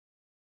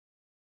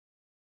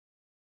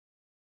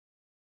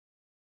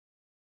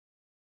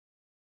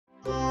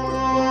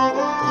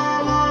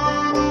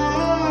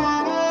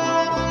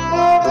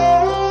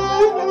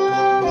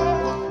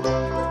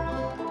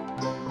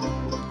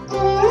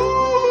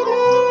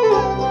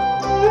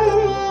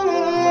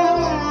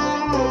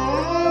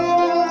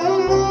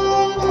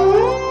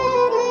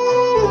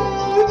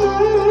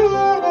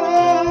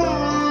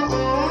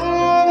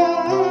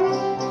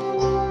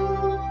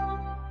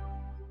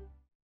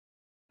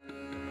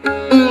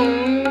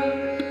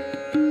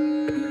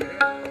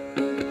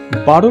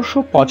বারোশো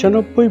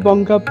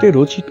বঙ্গাব্দে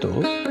রচিত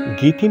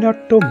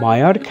গীতিনাট্য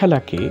মায়ার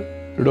খেলাকে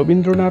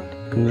রবীন্দ্রনাথ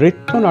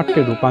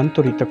নৃত্যনাট্যে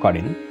রূপান্তরিত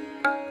করেন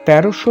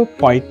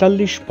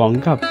 ১৩৪৫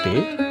 বঙ্গাব্দে,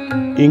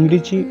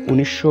 ইংরেজি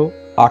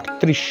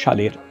 ১৯৩৮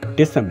 সালের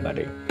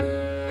ডিসেম্বরে।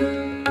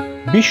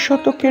 ২০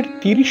 শতকের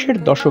 ৩০-এর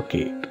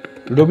দশকে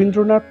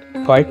রবীন্দ্রনাথ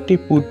কয়েকটি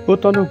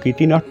পূর্বতন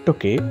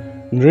গীতিনাট্যকে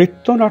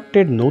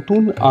নৃত্যনাট্যের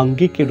নতুন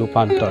আঙ্গিকে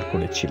রূপান্তর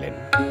করেছিলেন।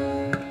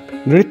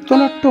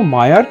 নৃত্যনাট্য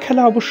মায়ার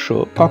খেলা অবশ্য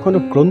কখনো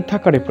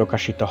গ্রন্থাকারে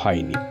প্রকাশিত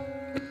হয়নি।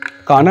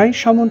 কানাই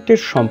সামন্তের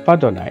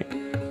সম্পাদনায়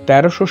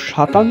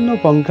 ১৩৫৭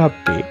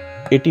 বঙ্গাব্দে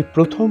এটি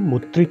প্রথম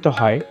মুদ্রিত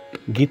হয়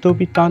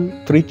গীতবিতান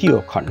 ৩য়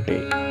খণ্ডে।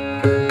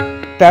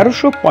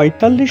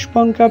 ১৩৪৫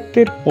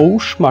 বঙ্গাব্দের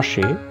পৌষ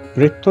মাসে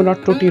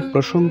নৃত্যনাট্যটির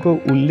প্রসঙ্গ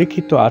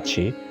উল্লেখিত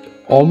আছে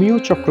অমিয়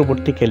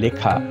চক্রবর্তীকে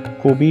লেখা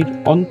কবির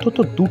অন্তত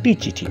 ২টি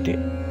চিঠিতে।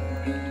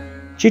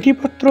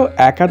 চিঠিপত্র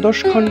 ১১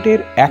 খণ্ডের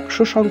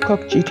 ১০০ সংখ্যক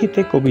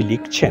চিঠিতে কবি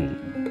লিখছেন,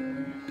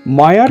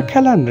 মায়ার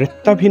খেলা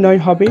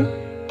নৃত্যাভিনয় হবে,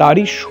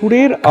 তারই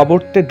সুরের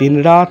আবর্তে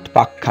দিনরাত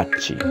পাক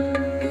খাচ্ছি।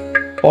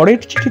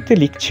 পরের চিঠিতে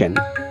লিখছেন,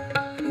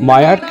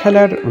 মায়ার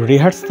খেলার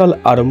রিহার্সাল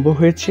আরম্ভ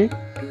হয়েছে,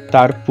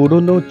 তার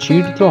পুরনো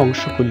জীর্ণ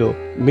অংশগুলো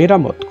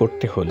মেরামত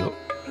করতে হলো।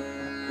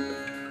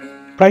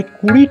 প্রায়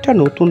 ২০টা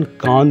নতুন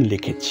গান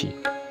লিখেছি।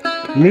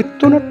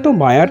 নৃত্যনাট্য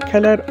মায়ার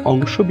খেলার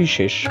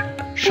অংশবিশেষ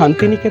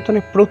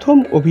শান্তিনিকেতনে প্রথম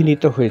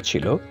অভিনীত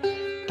হয়েছিল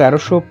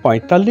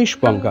 ১৩৪৫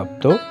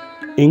 বঙ্গাব্দ,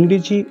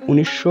 ইংরেজি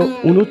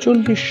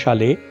 ১৯৩৯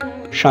 সালে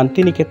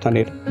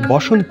শান্তিনিকেতনের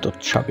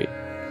বসন্তোৎসবে।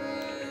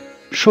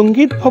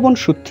 সঙ্গীত ভবন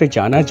সূত্রে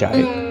জানা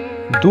যায়,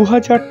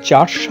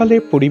 ২০০৪ সালে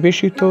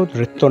পরিবেশিত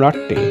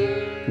নৃত্যনাট্যে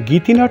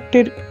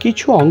গীতিনাট্যের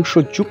কিছু অংশ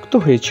যুক্ত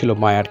হয়েছিল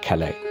মায়ার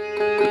খেলায়।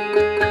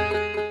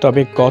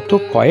 তবে গত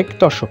কয়েক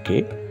দশকে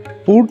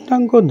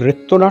পূর্ণাঙ্গ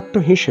নৃত্যনাট্য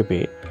হিসেবে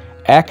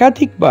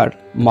একাধিকবার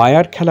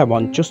মায়ার খেলা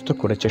মঞ্চস্থ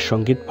করেছে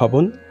সঙ্গীত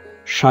ভবন,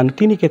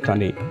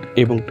 শান্তিনিকেতনে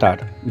এবং তার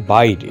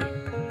বাইরে।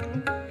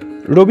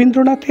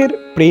 রবীন্দ্রনাথের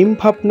প্রেম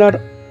ভাবনার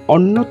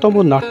অন্যতম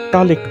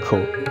নাট্যালেখ্য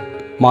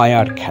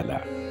মায়ার খেলা।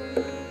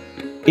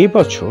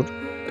 এবছর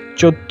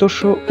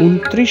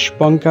 ১৪২৯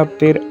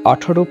 বঙ্গাব্দের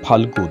 ১৮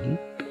 ফাল্গুন,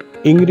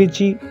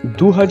 ইংরেজি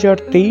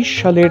 ২০২৩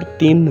 সালের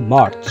 ৩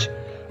 মার্চ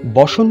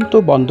বসন্ত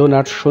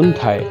বন্দনার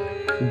সন্ধ্যায়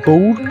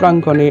গৌড়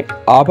প্রাঙ্গণে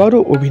আবারও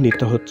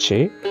অভিনীত হচ্ছে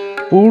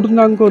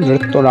পূর্ণাঙ্গ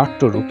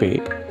নৃত্যনাট্য রূপে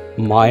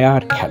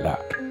মায়ার খেলা।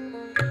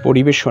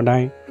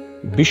 পরিবেশনায়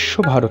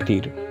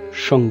বিশ্বভারতীর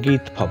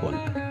সঙ্গীত ভবন।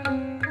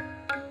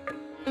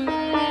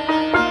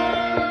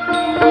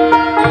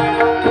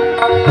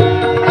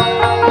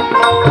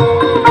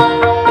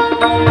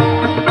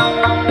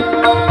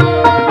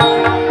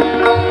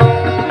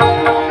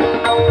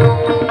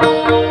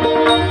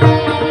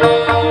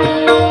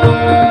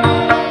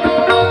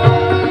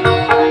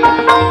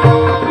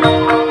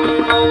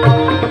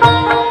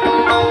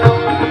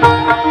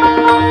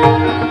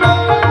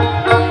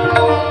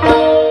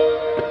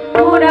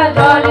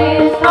 জলে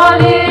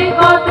স্থলে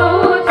কত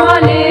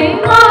ছলে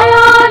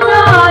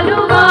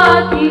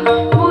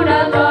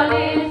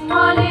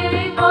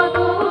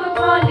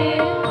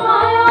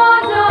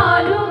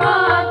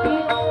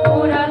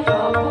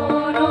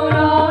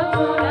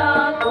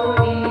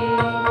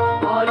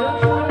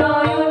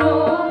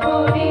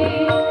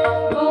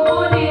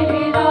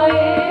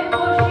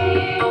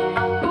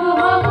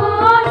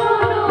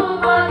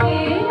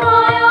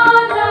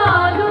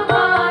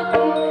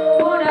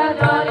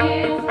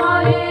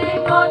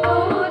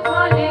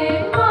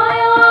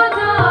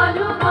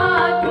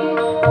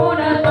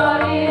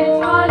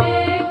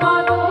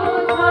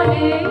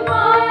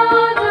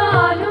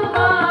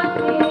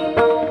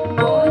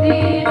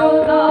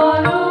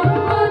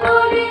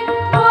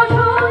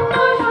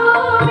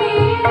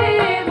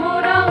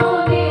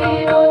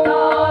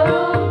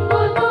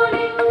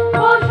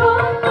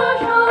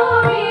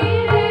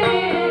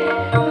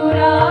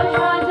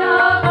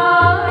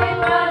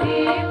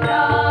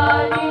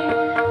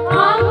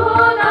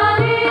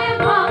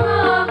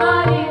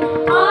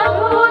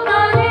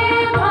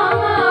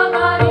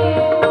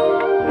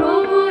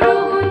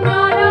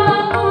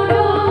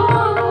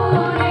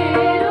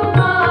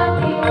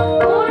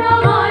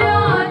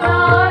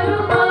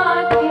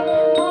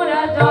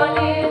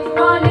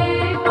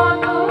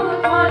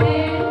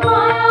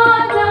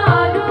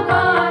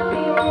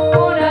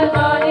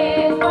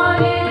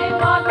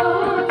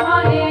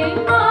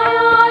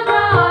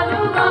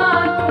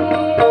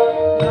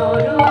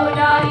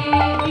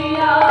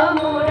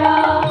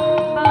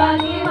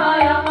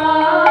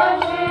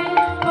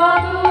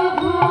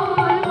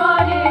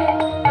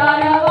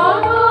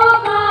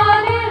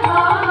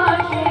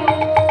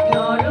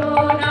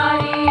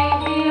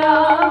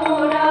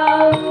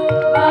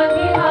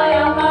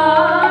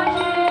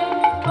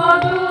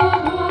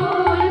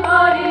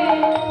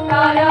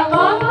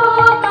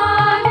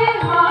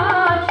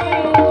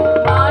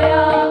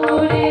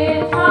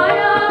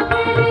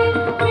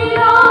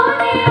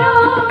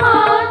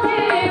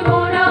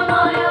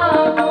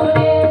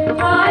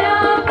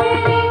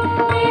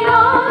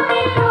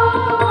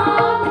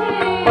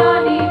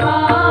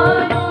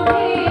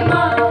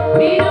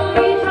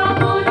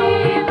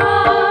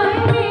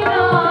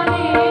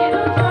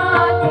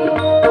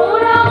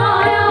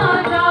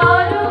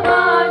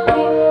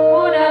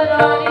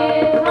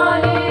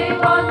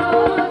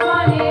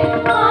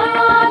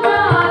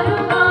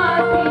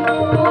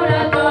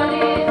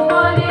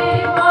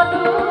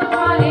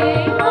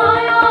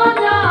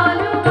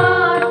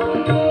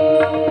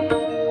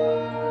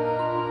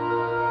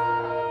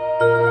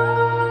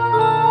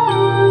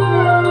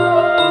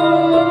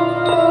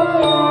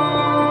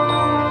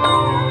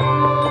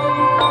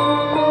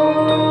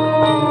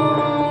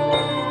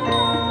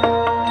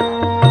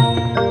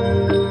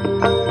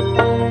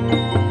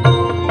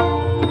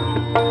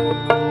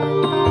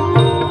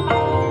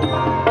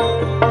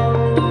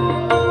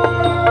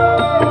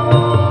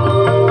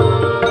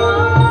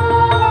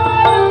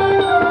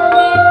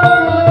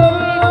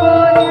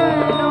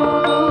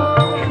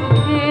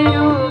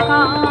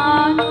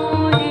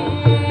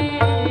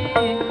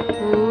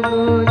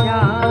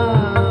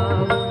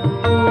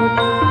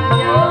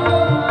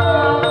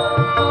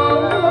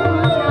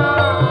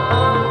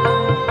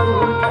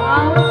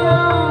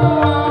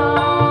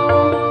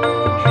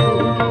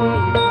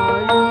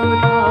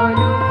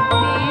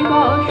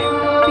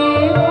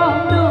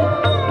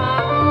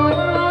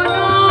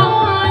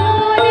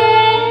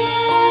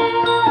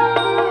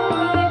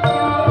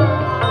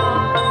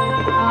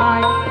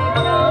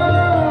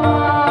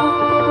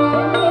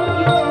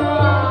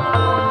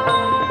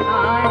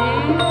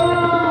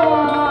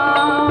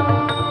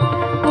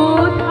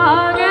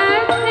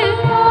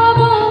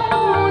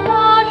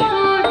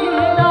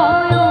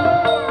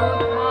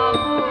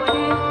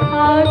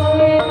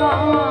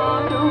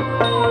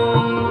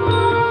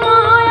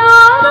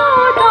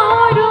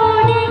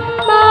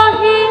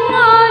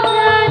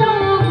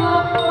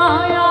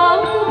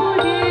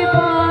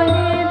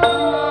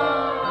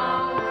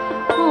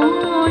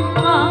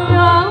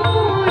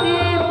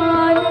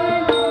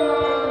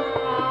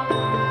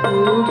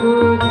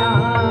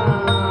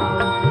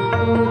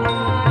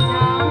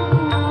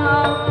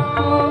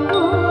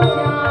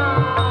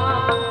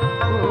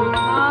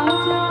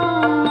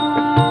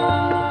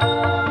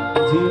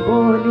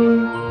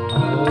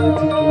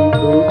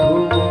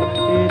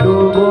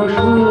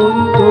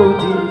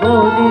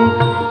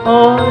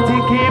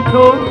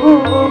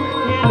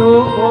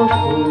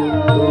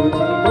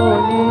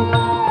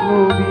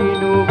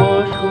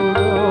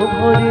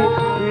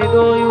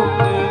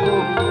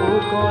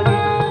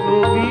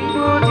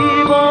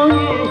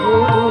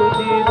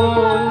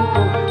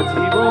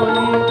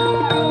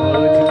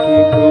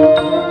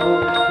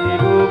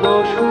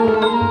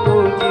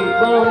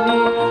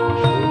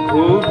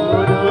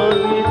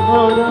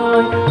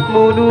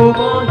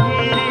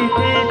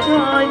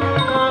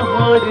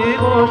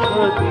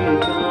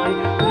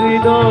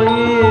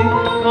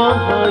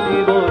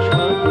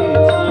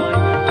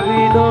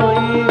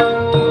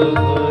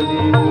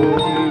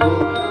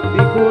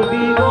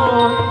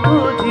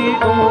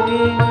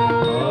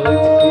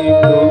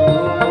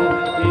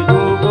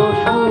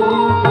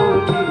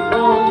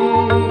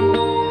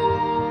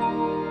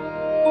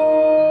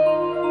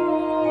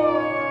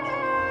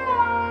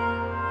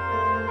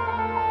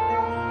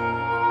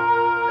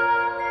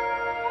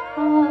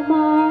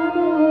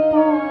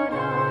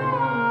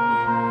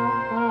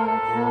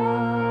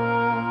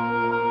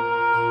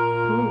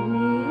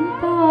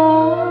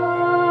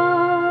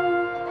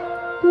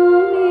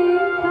তুমি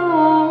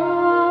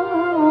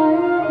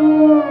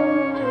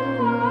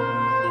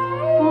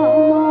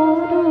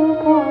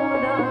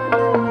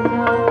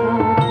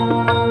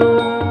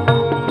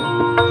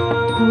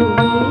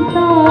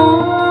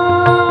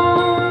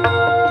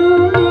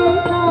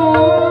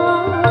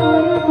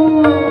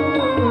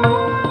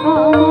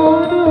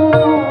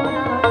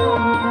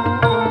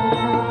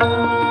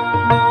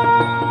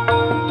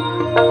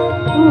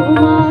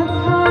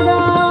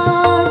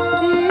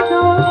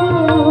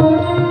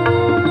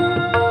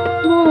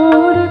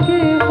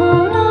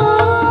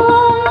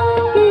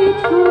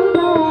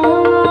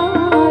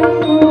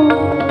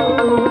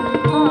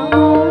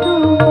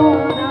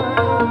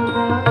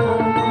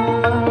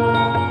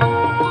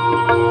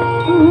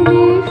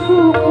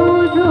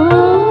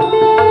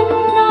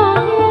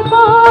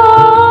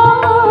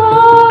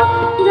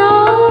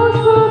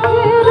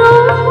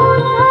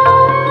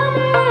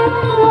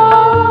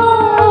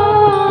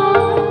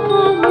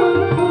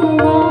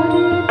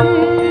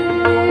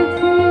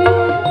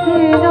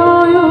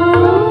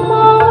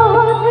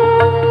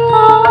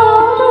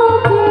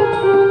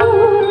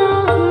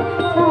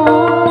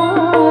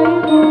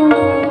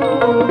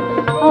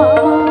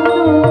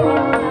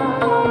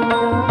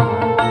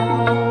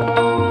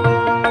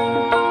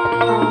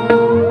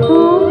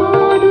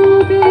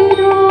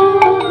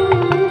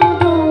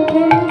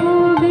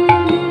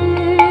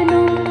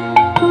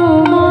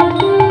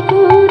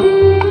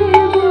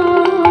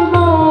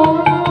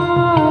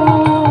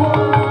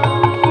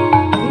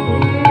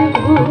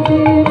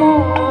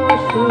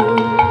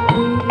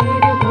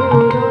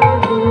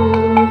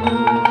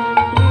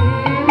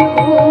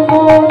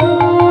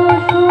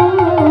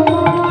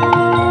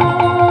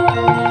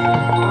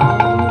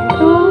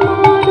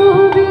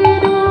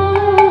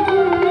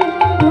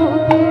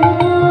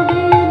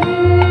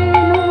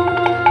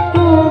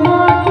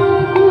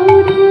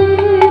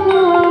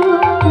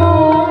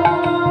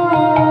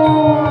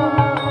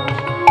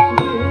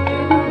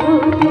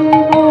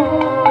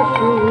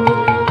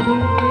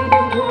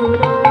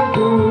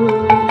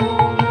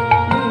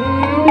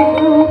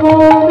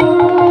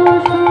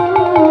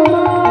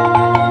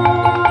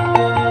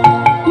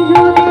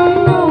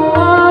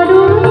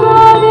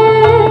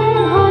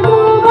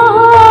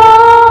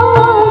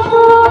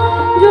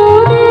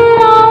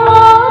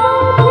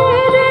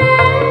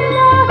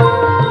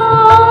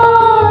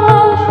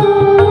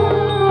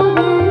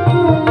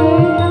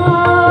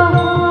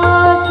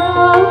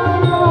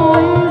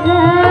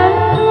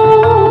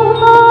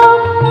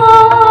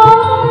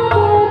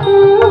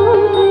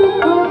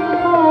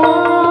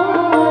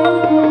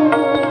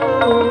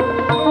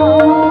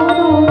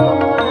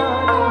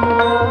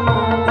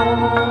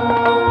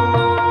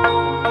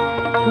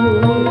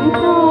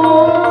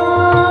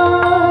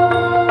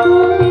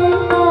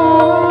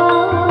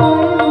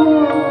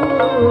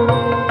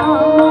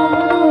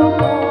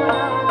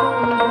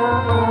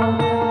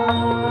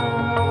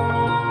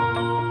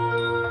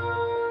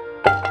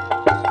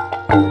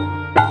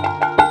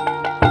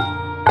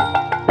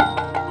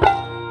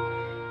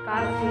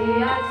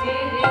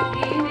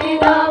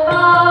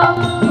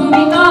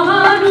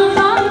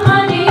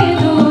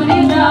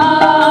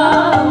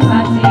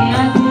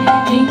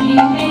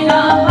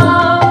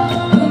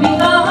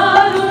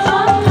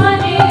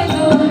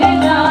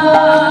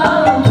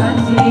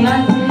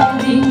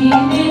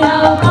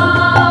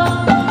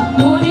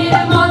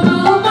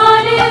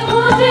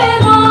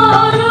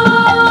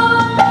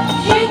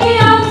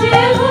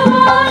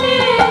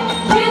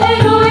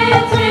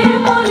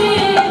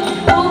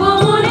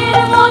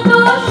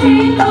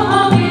She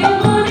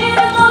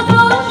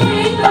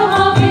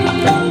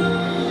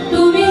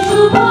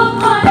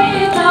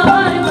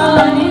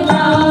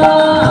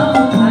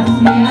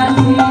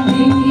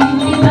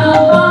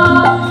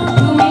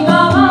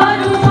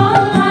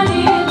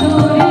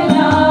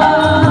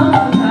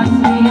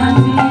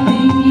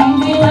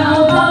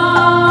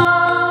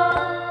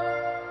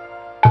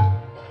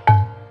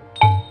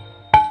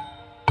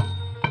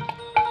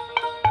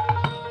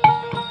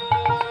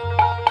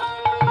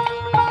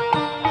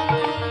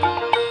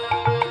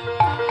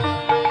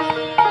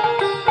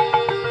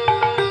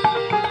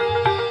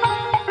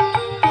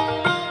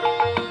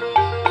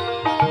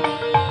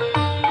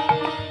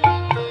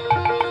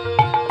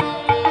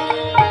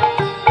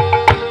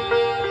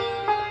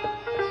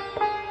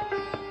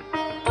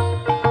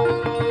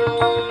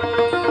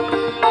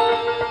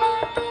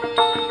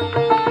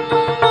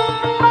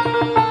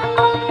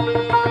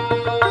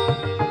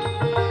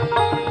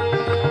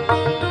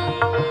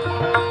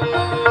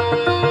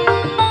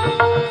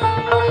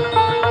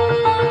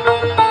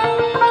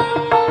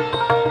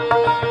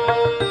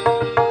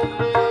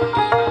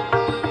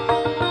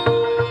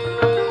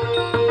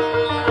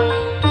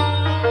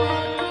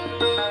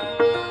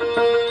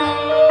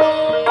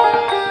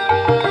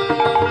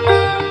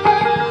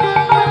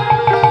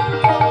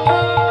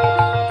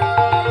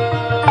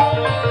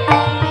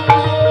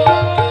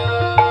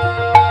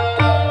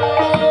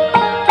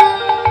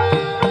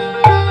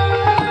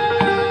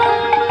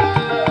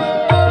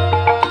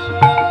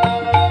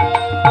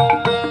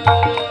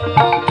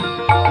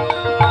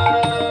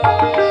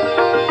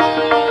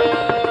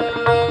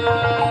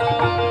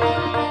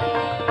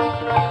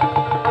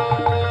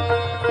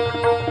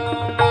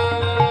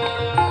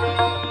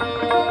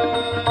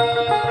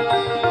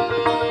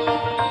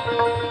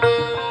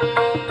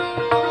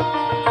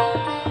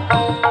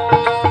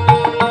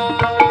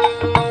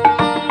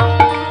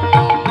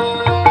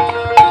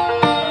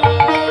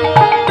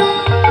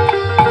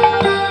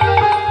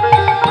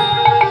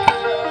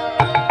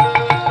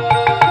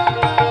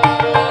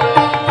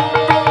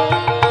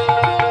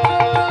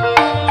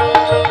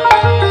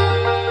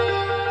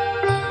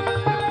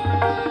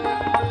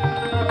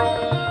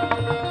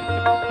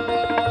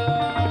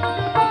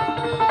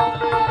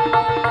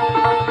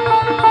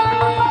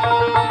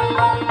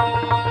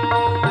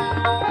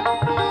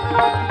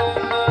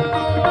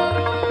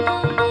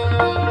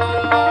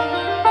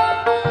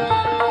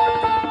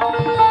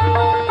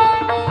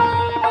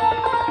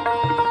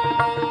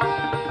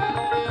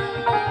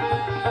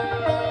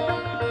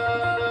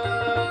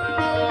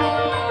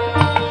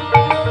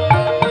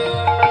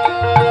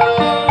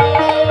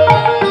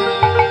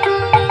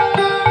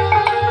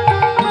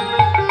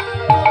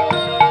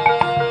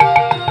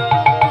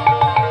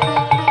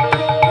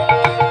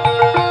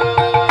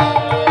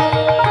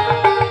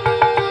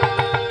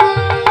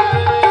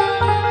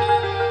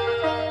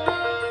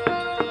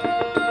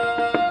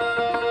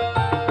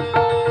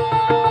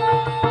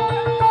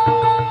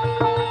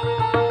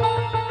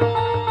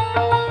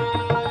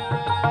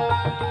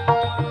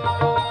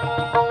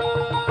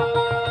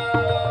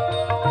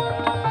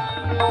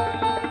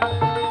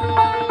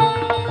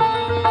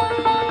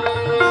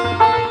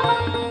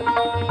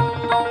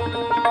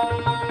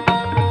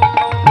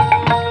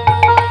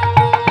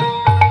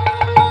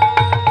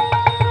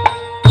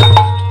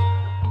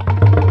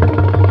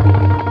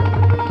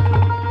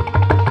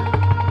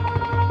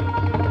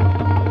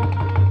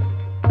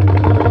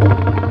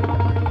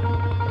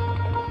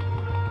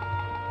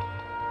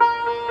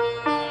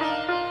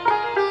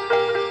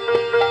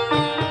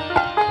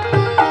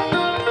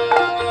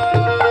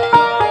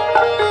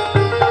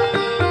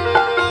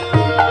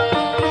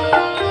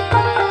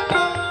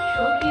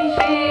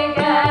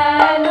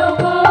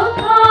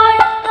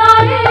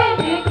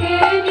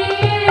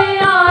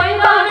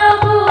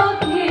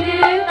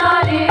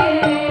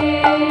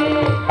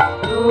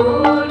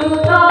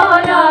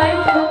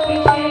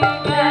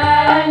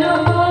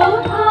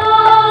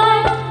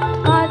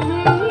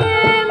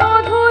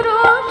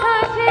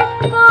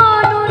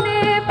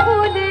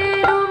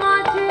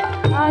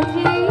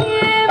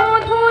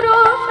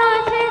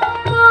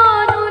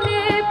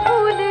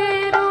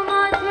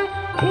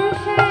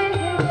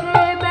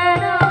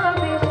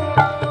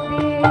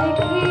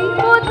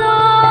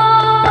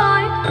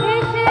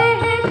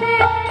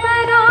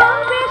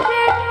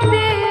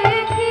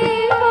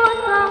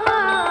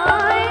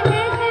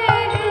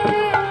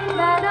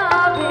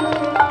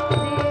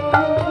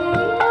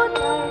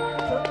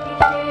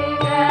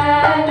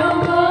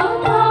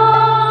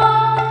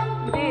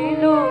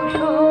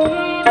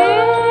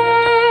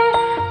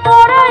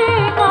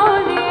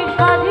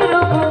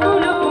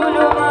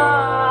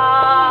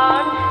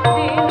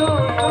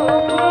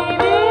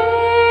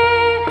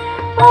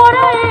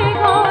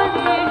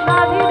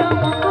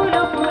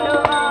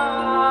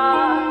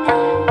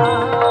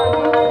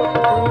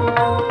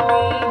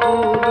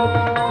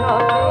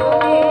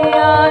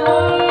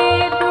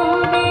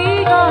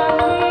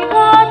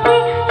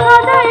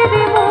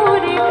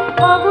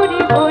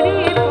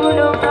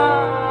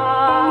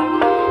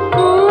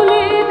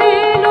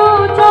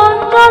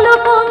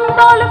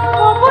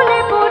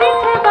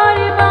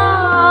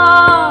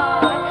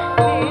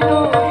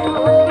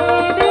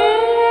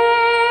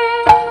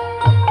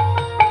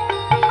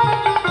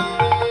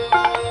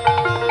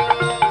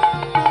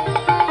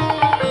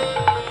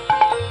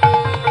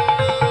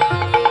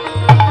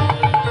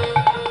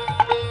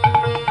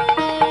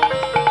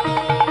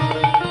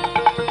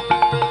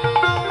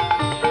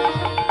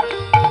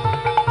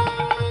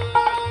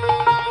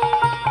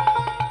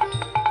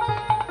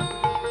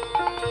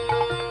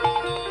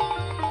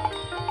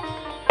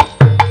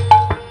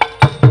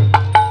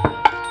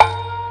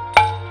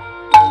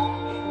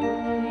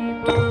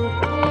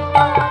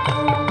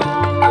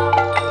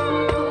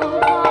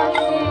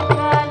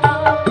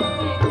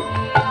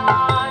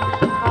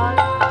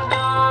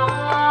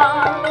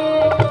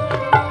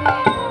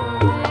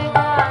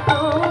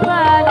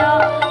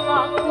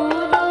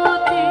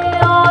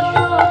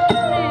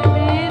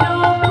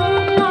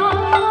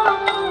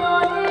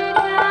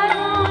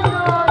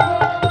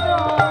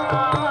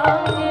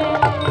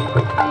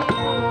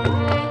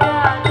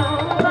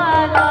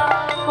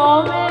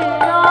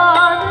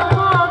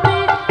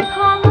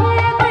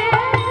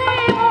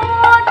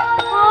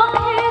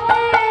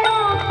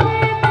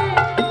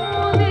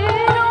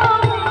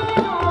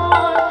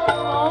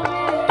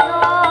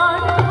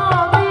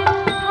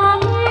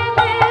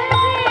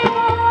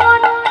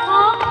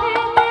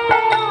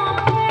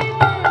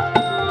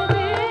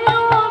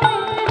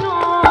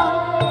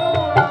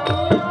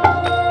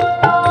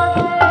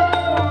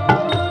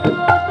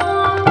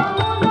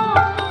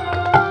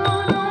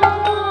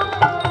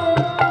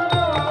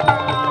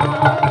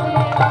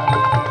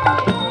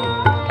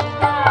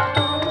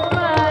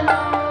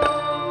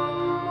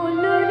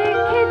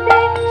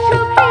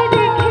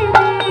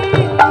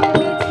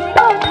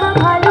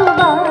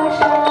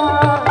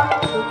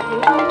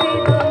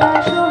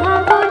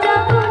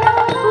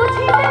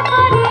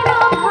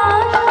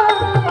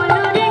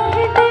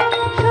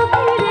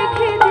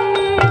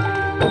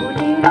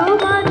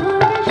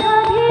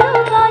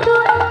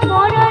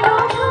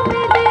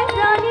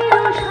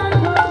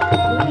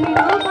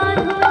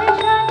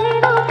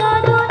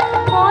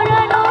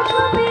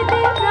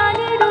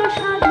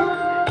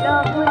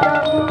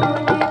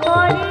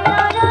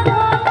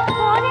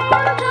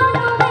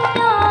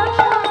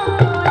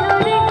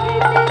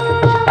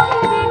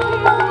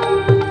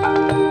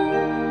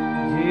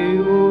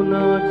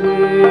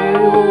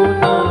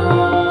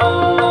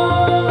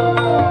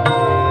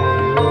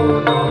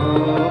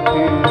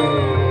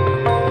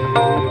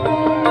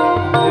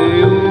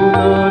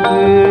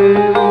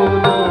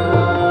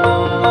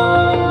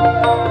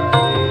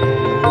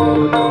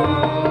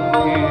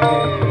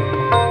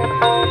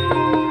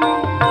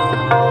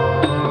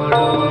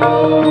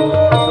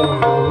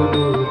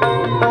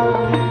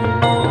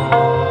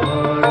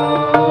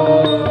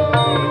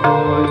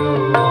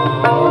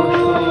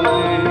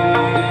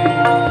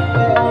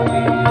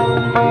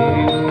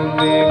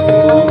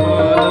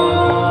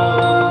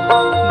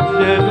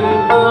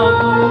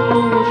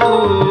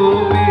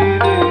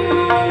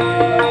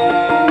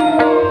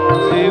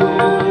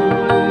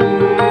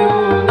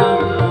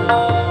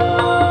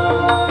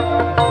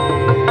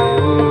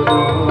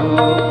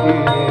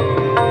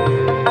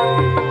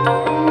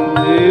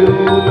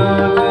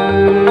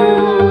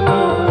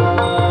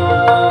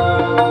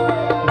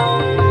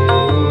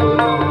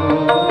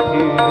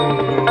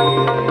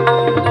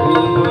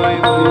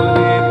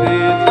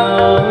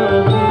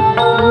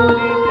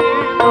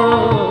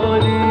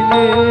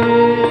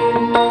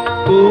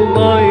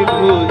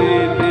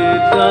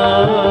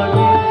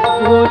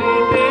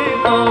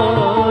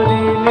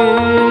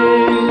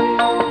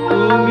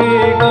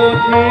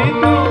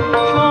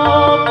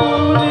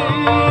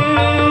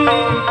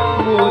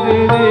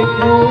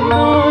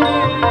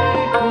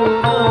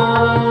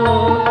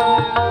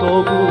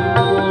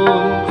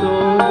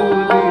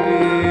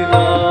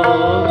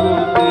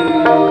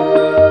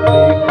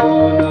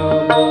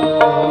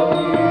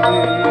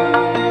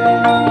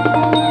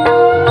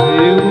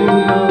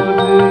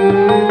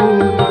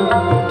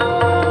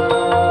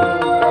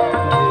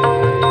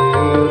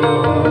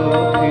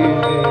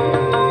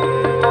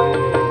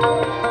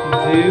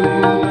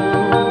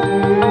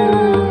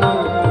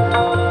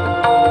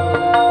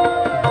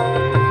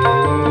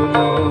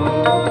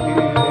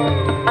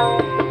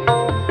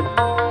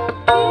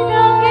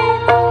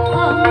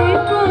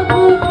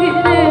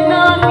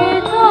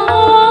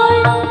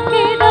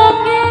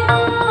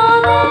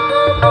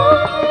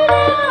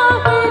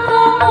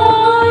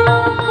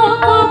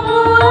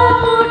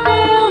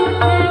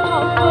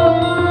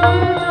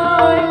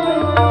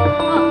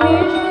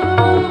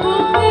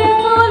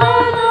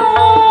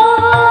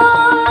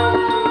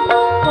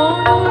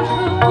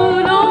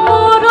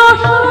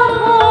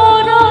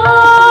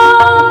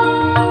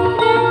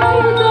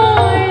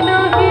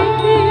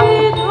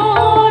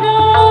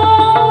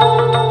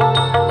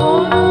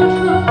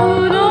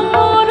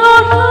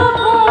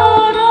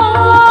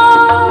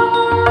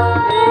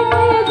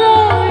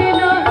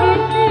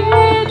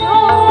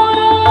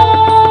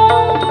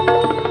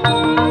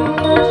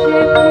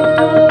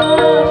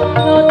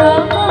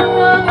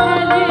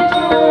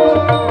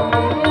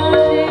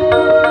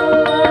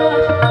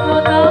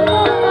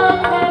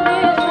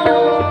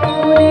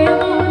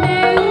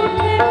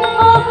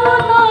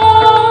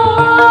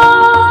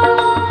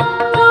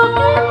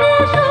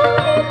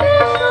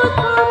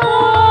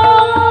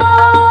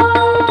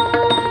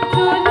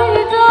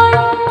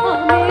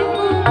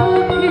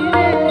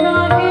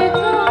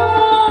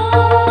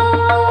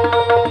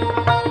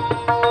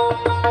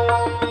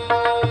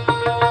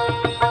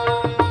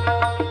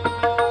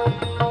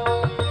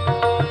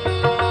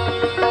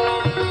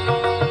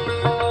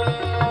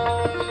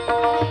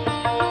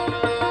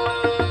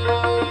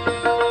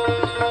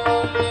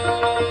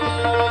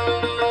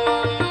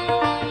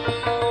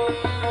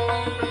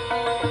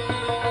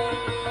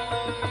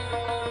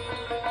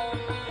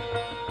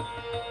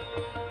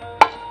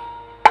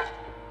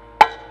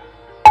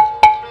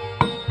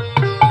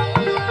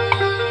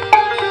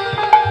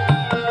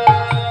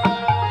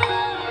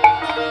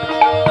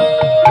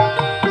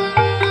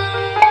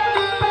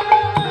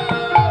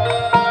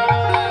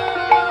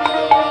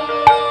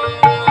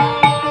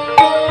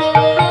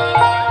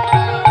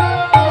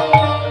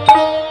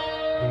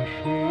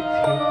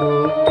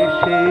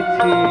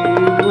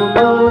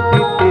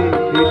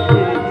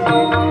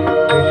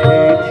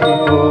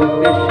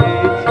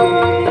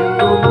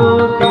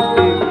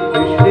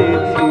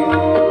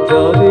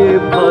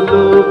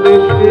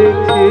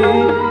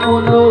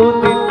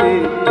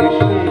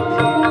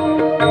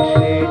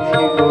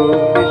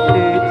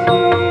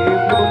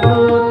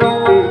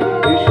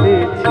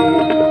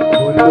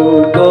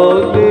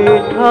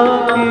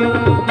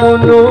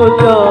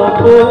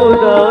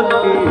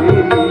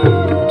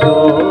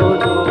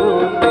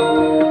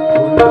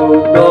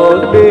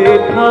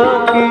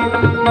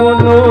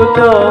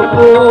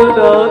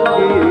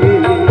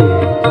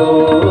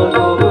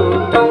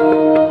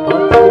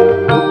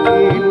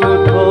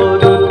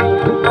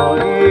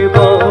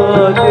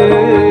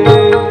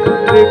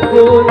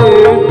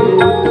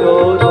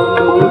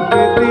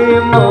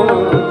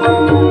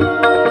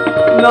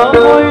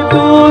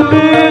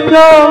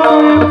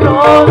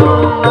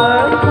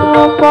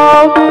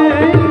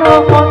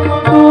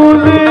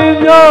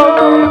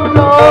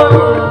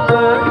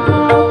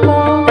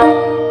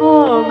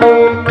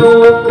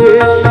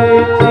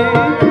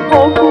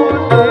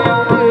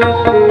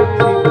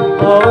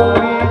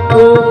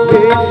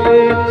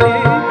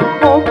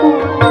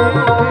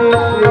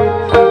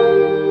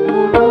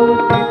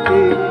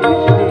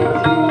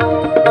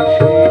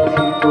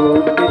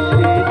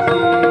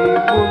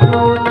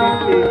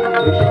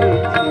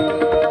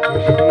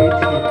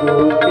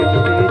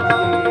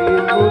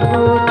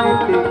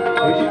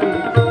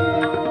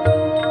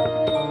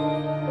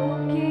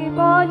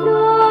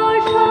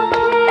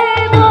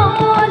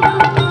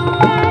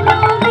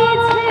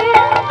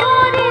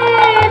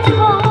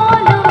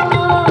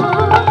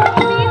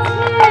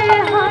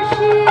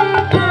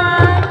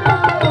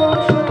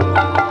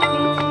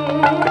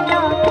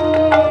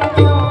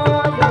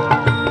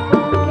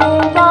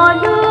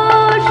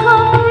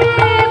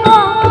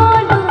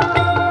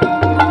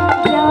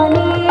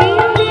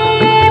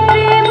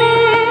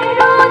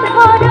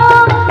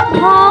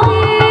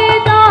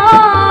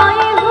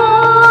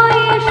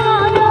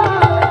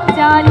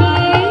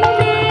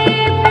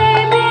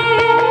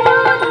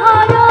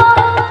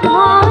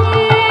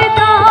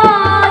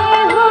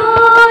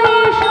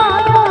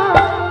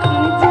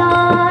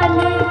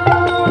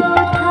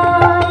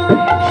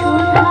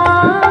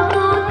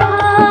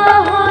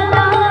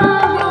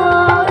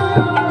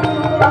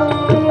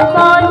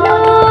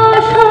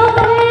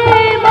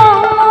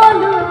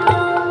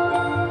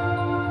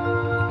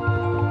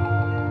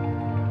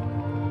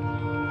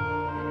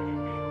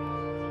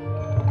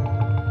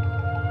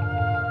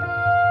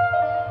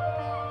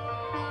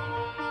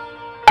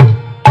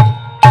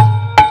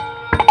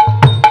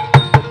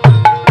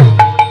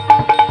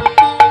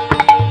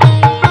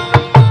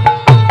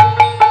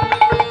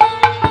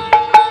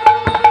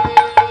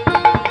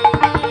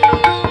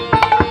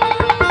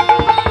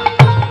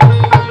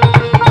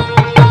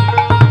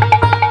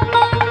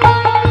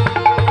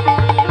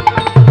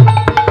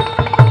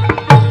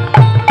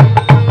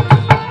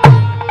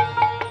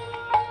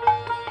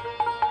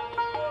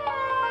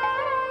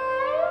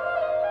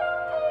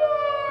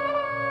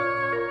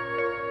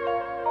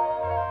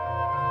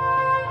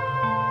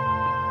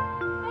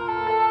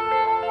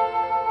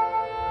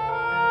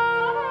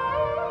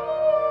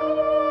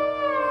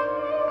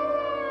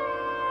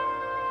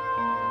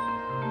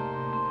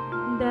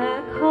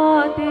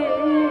দেখাতে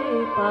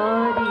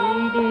পারি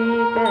রে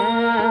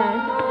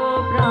কেন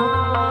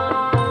প্রাণ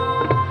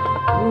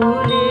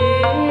ভুলে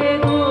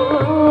গো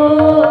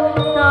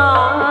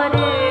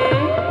তারে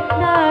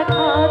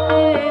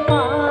দেখাতে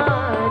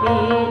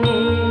পারি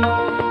রে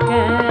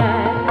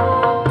কেন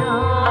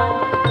প্রাণ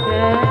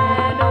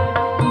কেন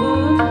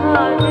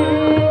বুঝাতে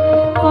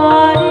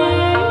পারি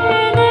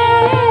রে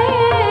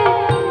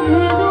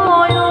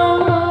হৃদয়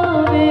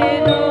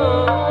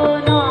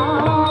বেদনা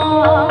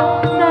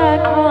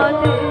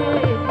দেখাতে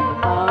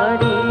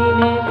পারি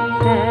রে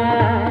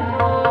কেন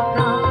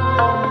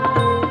প্রাণ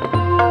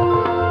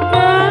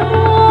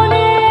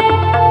কেমনে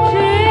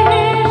সে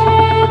হেসে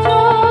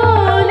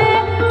চলে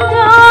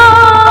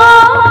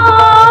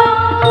যায়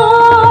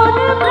কোন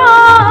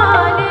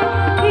প্রাণে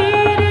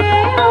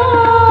ফিরেও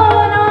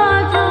না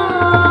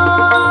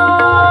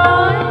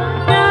যায়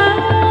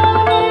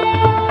কেমনে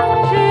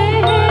সে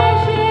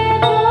হেসে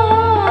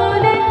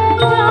চলে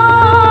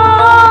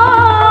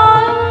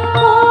যায়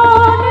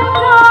কোন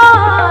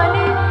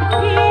প্রাণে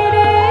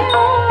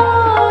ফিরেও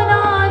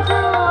না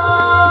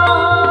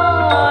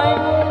যায়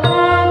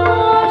এত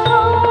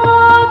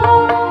সাধু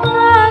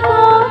এত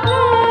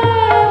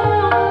প্রেম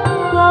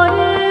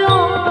করে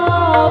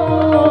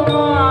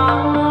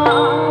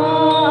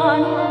অপমান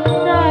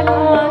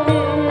দেখাতে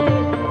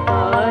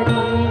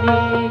পারি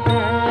রে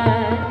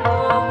কেন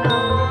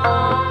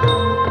প্রাণ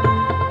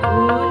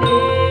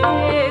ভুলে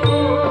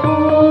গো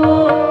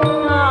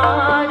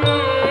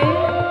তারে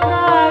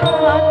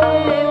দেখাতে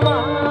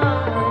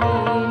পারি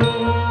রে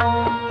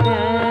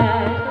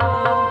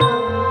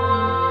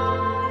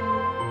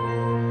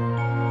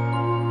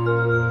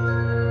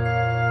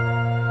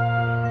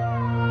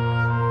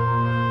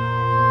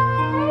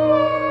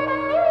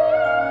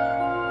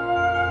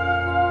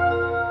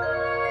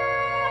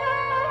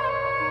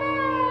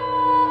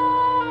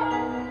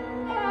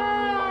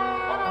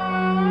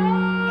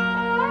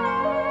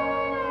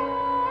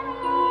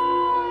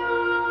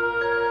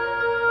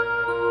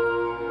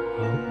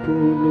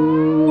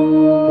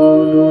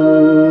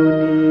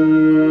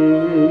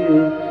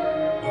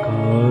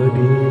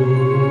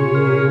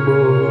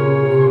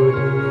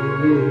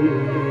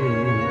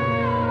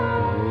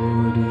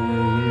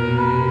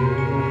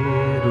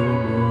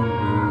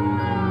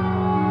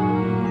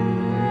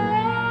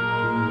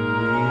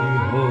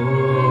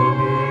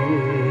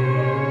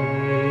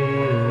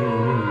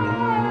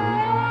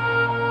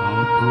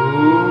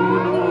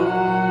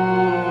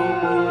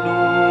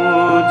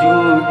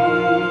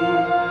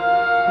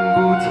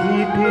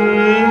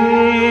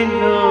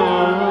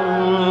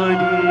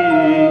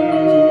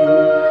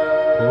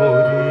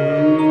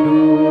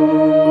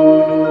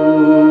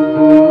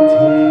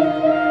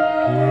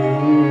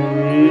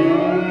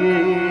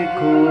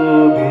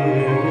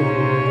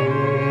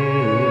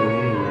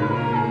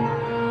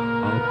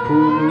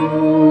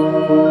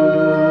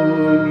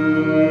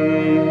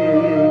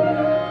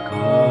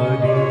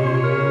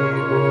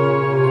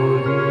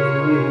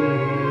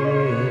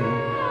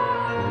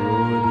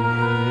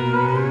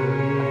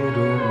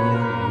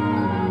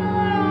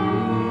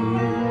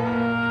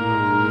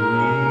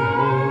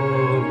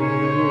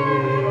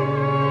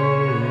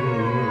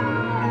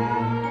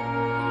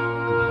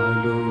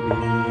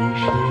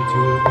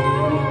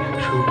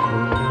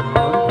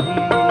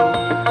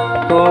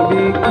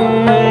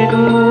কেন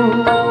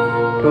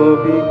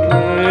তবে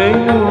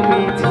কেন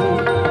মিছে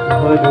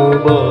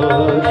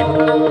ভালোবাসা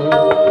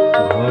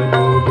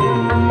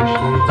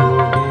ভালোবেসে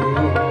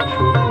যদি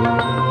সুখ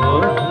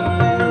নাহি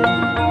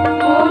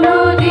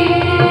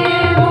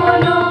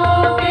মনো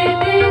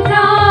পেতে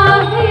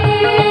চাহি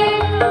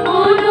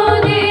মনো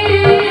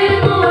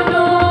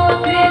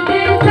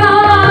পেতে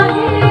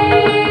চাহি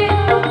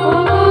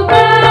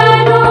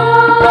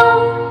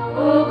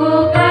ওগো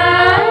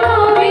কেন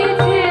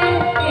মিছে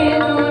এ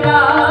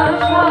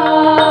দুরাশা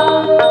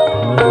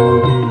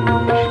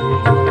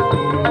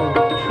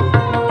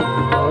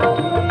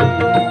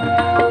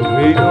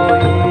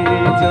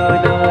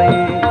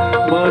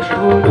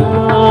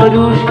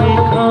বাসনারু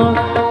শিখা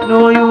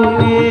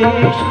নয়নে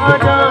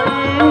সাজায়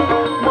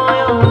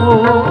মায়া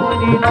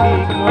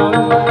মরিচিকা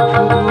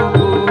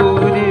শুধু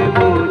ঘুরে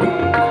মরি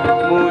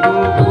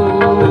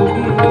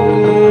মরুভূমি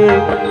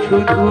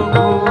শুধু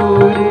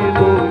ঘুরে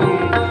মরি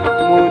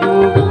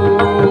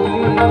মরুভূমি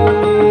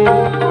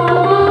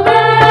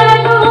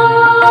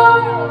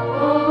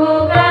ওগো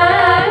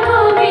কেন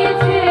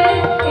মিছে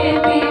এ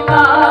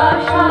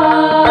পিপাসা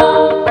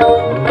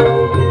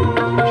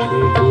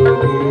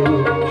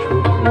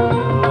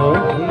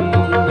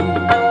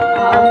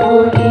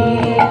আপনি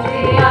যে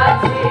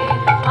আছে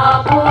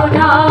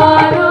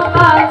আপনার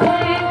কাছে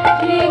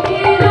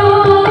লিখিল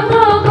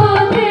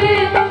জগতে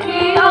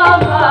কি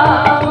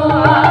অভাব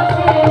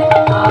আছে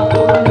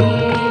আপনি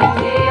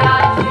যে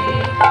আছে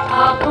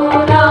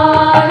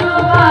আপনার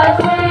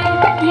কাছে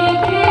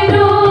লিখিল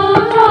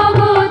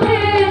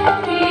জগতে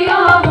কি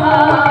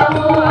অভাব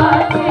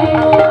আছে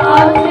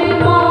আছে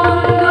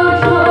মন্দ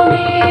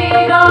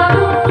সমীরণ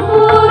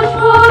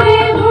পুষ্প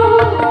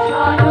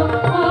বিভূষণ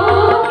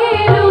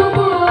কোকিল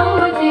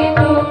পূজিত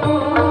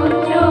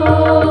কুঞ্জ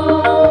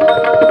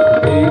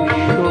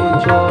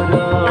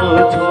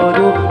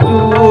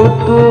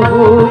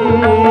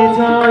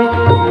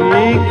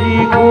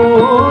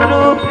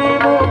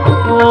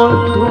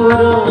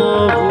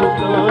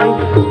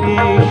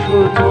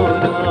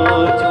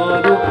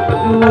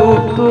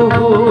মুক্ত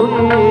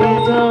হয়ে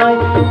যায়।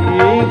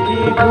 এ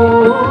কি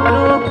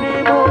ঘোর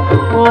প্রেম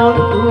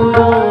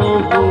অন্তরাহ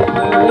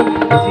ভাই,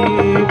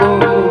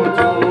 জীবন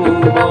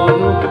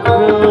যৌবন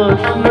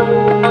রাশি।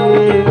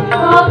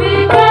 তবে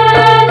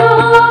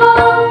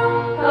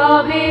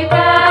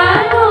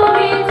কেন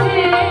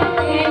মিছে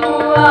এমু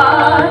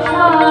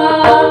আশা,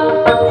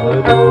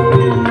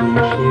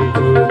 ভালোবেসে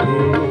যদি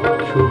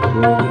সুখ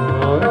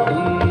নাহি।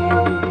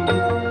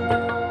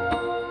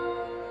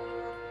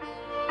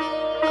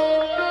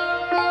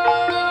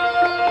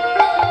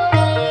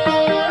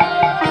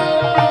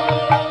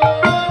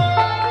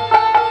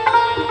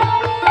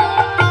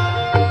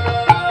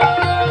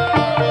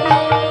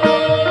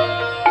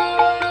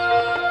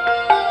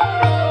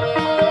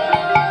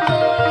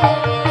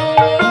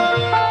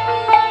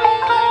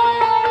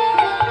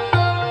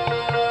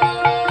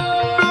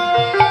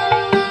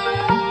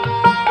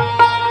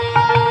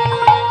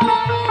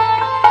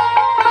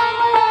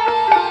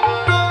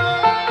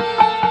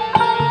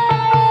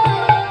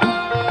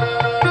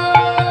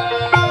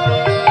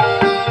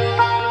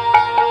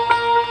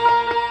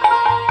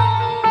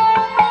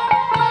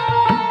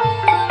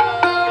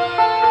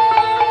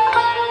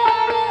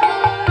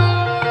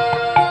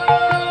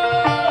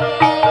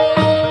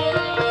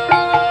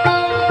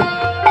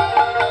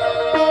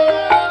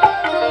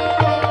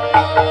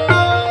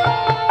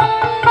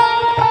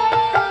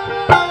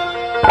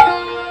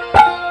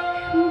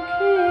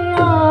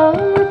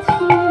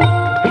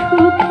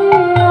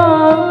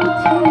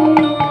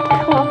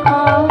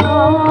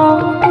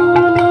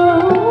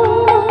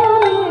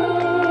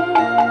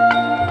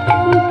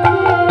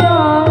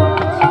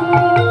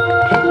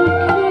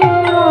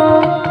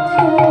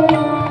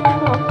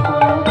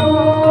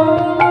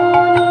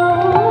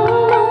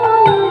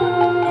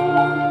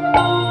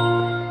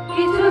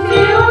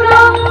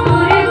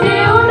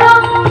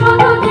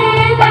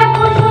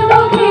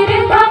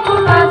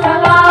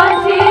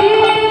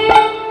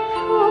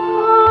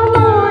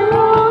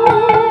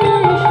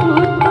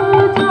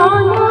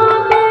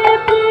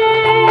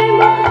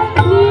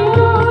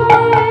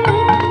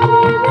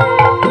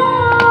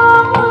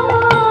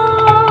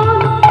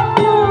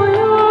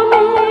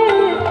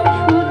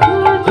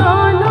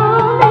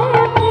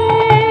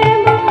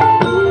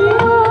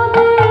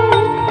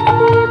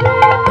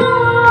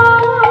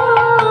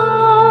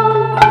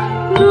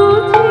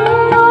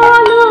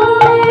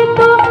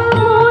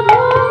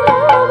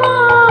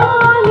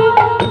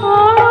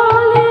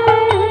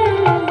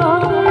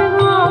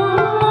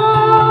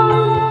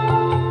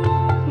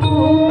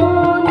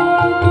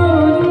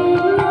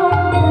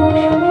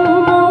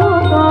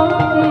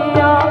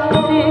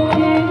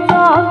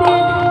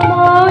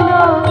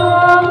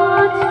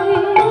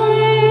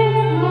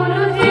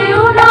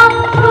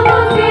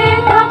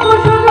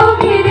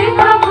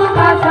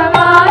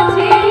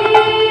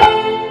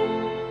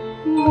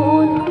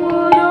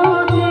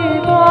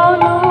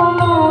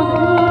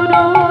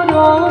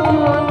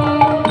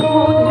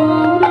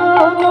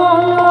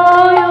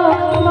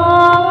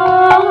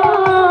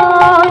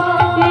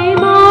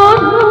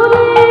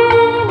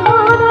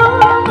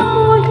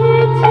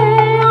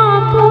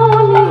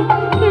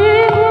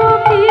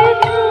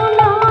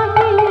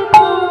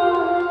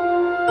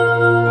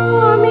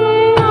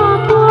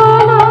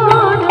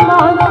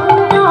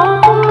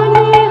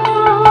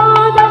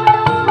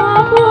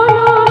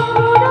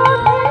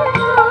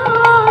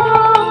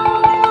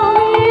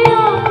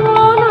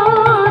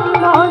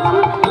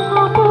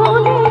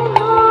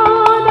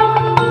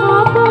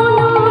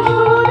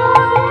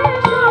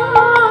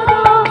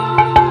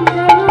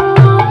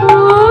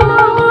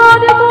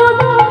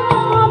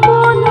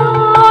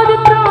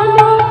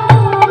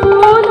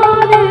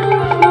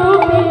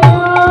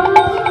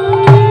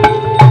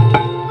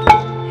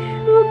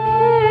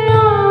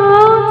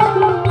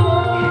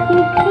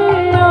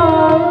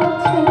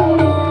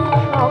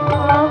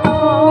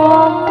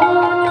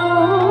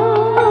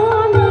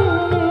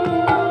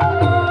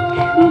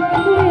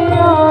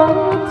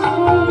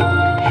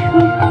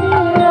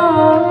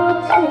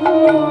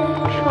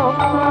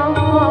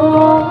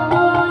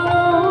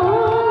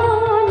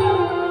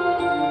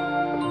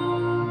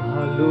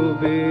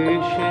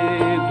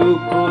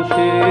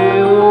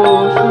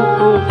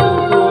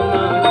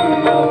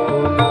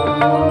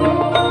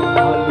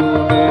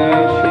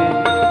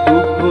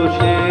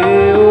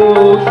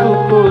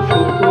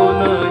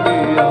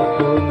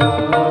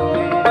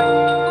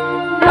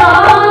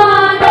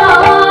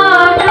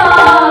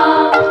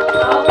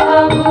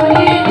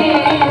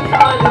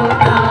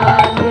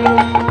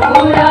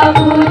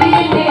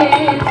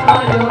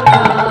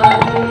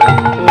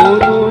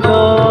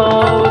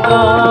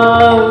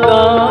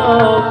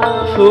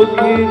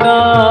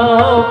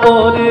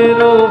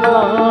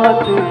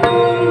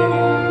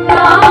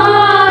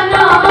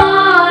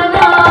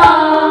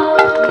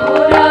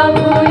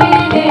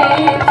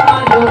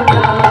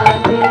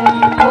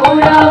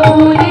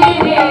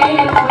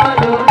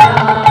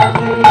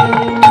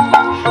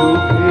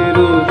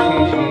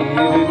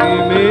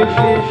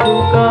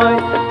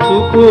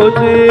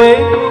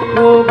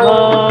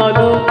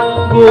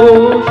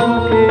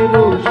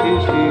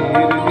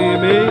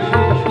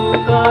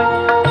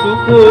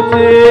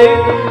 খোঁজে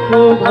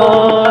তো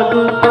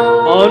ভালো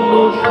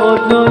আলো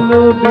সজল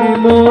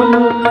বিমল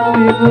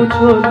দেবু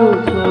চলো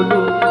চলো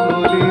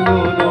নলিন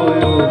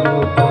নয়ন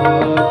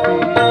পাপি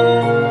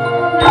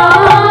না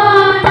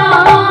না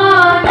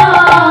না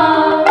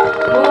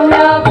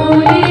ওরা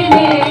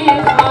ভুলিনে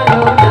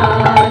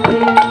ছলনাতে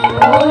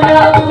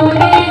ওরা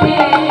ভুলিনে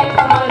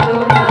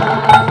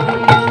ছলনাতে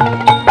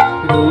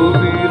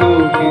রবি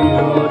রবি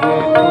হরে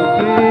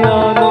তুতিয়া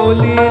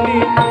নলিনী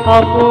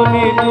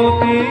আপনি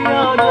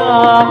তুতিয়া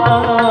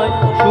যায়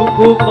শুভ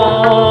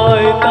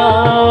পায়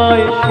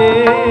তাই সে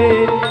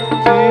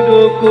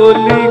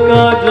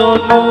চিরকলিকা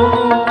জন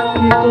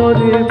কি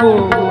করে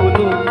বল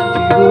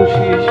চির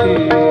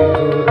শিশির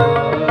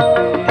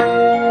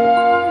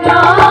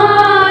না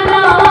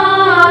না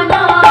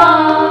না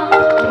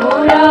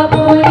ওরা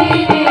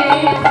ভুলিনে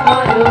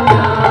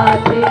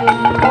ছলনাতে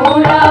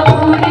ওরা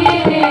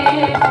ভুলিনে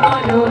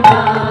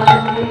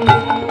ছলনাতে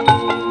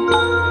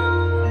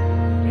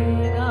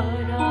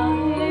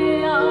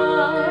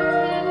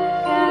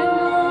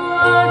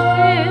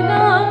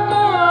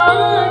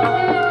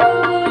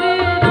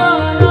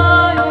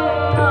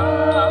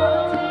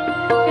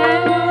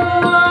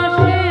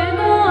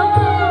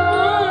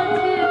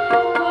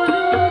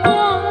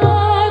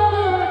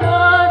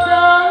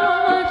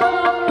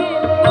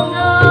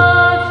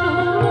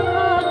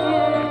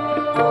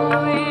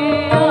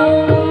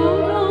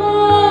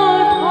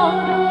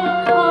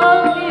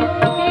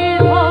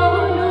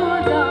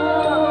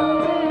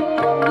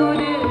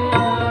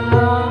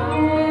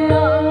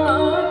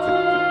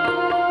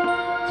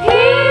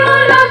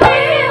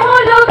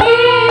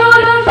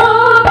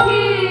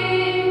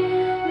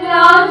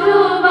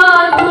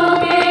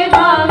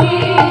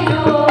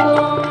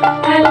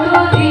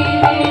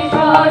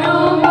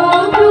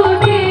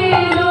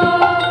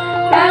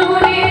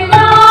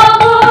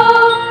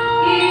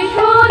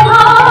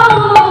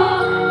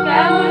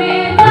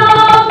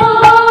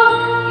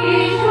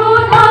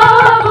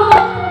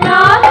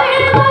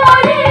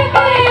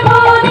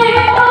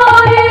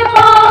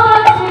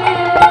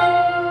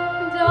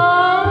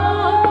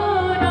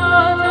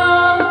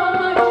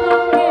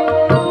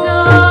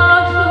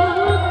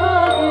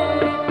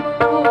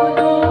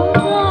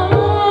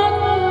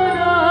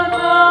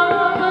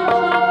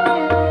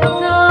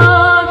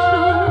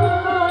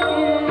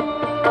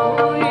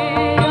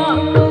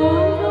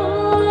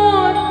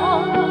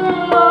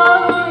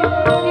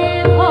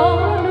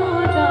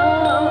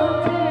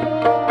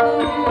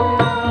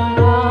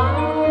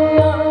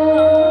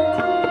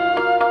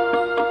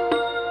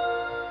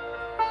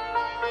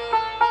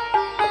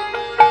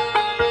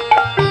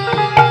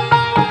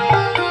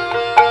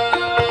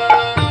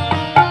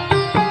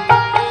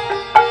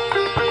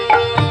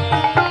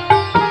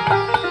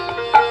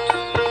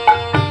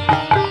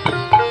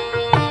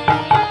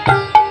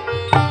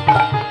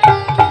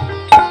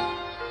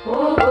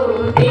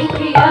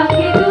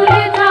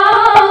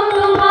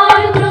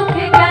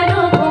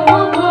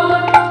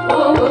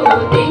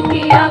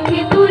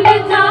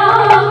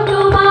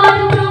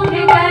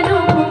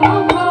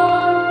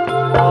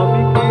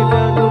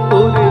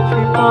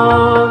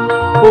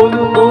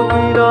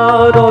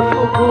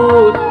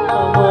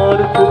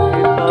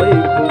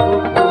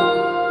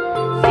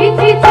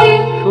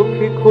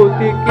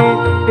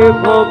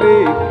এভাবে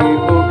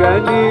কেহ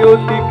জ্ঞানী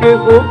অতি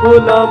কেহ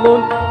ভোলা মন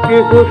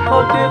কেহ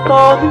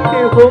সচেতন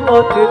কেহ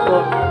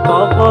অচেতন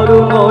কাহারো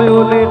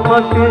নয়নে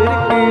হাসির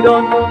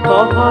কিরণ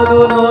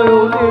কাহারো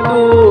নয়নে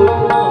দোষ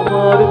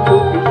আমার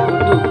চোখে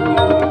শুধু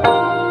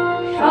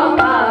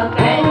সখা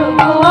কেন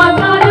গোয়া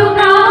চালু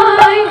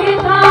গায়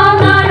হেথা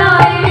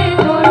দাঁড়ায়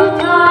তরু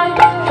ছায়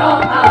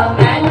সখা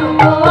কেন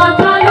গোয়া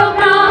চালু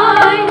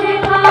গায়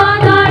হেথা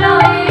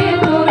দাঁড়ায়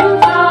তরু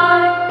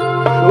ছায়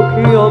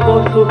সখী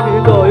অবশ্য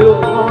হৃদয়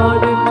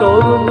ভার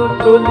চরণ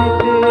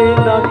চলিতে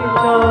নাহি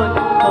চায়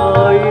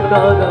আই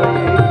দাঁড়ায়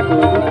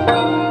তরু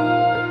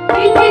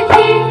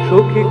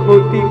সখী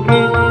ক্ষতিকে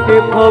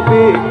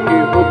এভাবে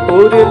কেহ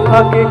করে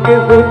থাকে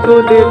কেহ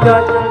চলে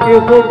যায়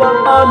কেহ বা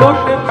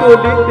আলসে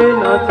চলিতে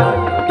না যায়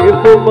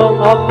কেহ বা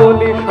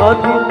আপনি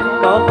স্বাধীন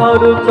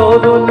কাহারো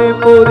চরণে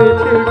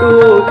পড়েছে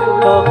ডোর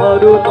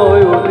কাহারো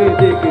নয়নে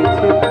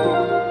জেগেছে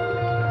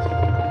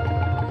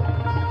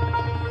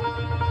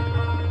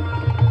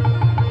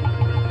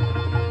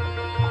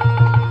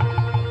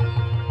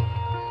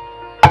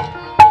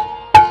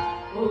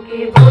ওকে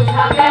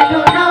বোঝা গেল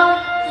না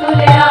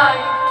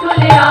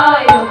চলে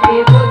আয় ওকে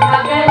বোঝা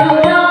গেল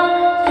না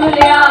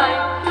চলে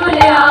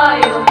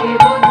আয় ওকে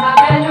বোঝা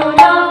গেল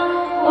না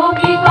ও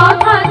কি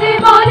কথা যে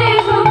বলে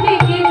সখী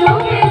কি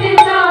চোখে যে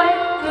চায়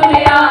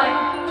চলে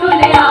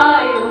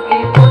আয় ওকে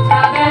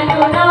বোঝা গেল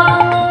না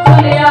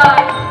চলে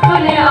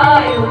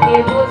আয় ওকে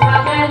বোঝা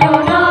গেল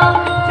না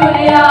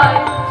চলে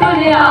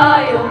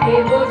আয় ওকে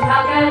বোঝা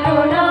গেল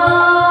না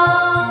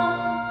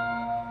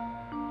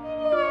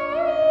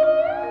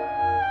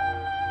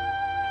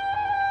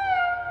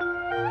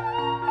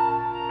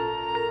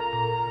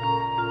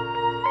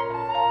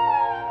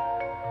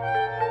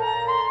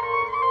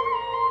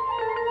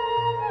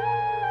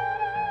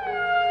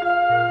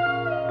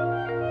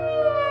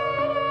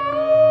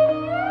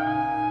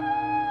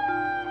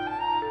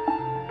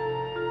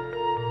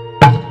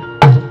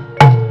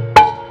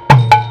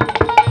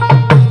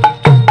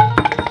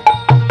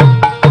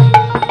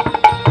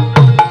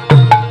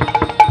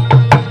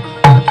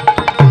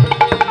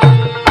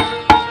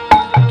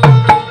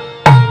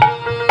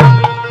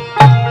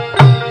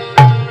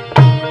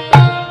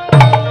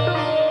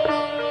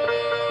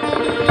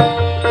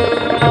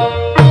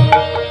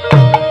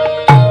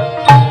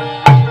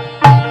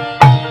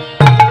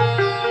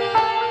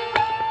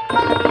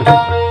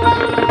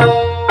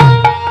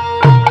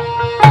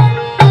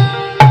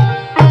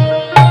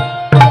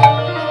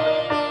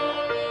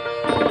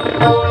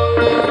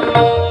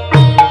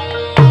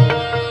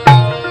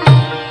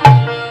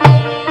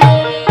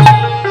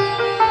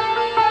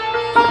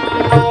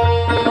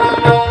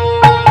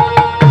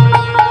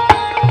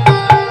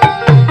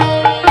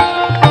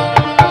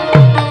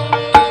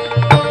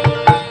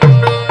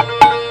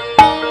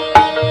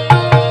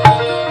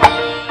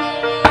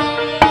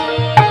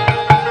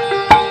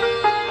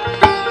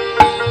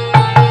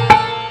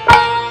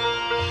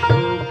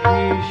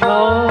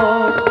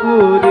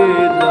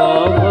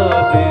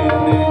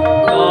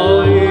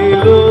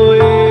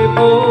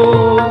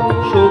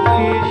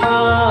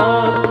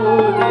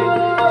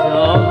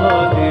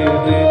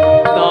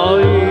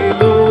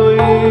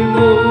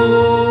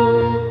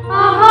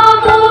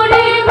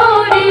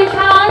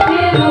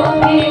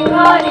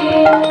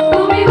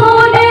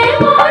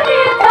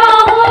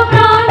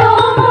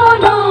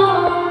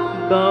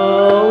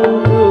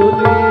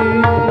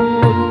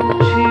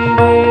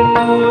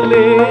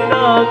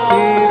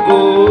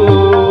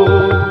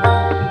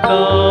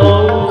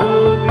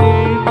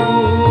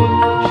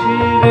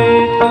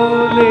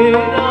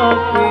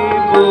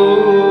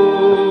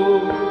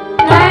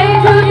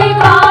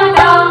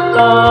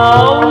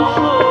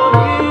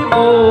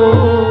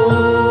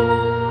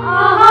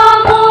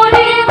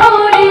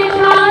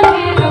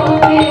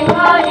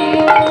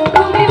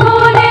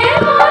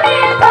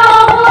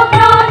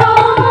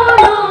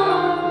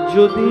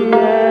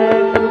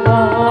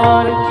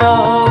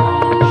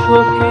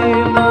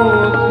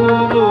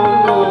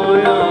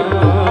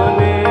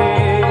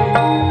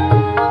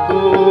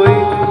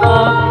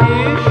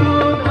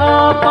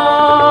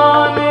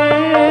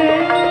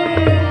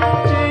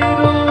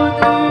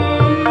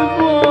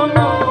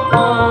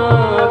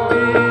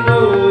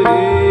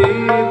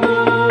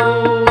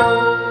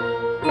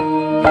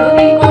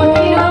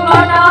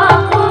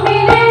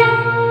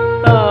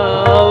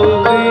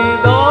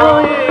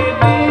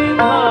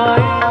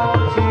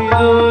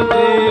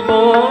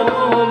চিরজীবন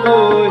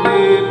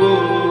বহিব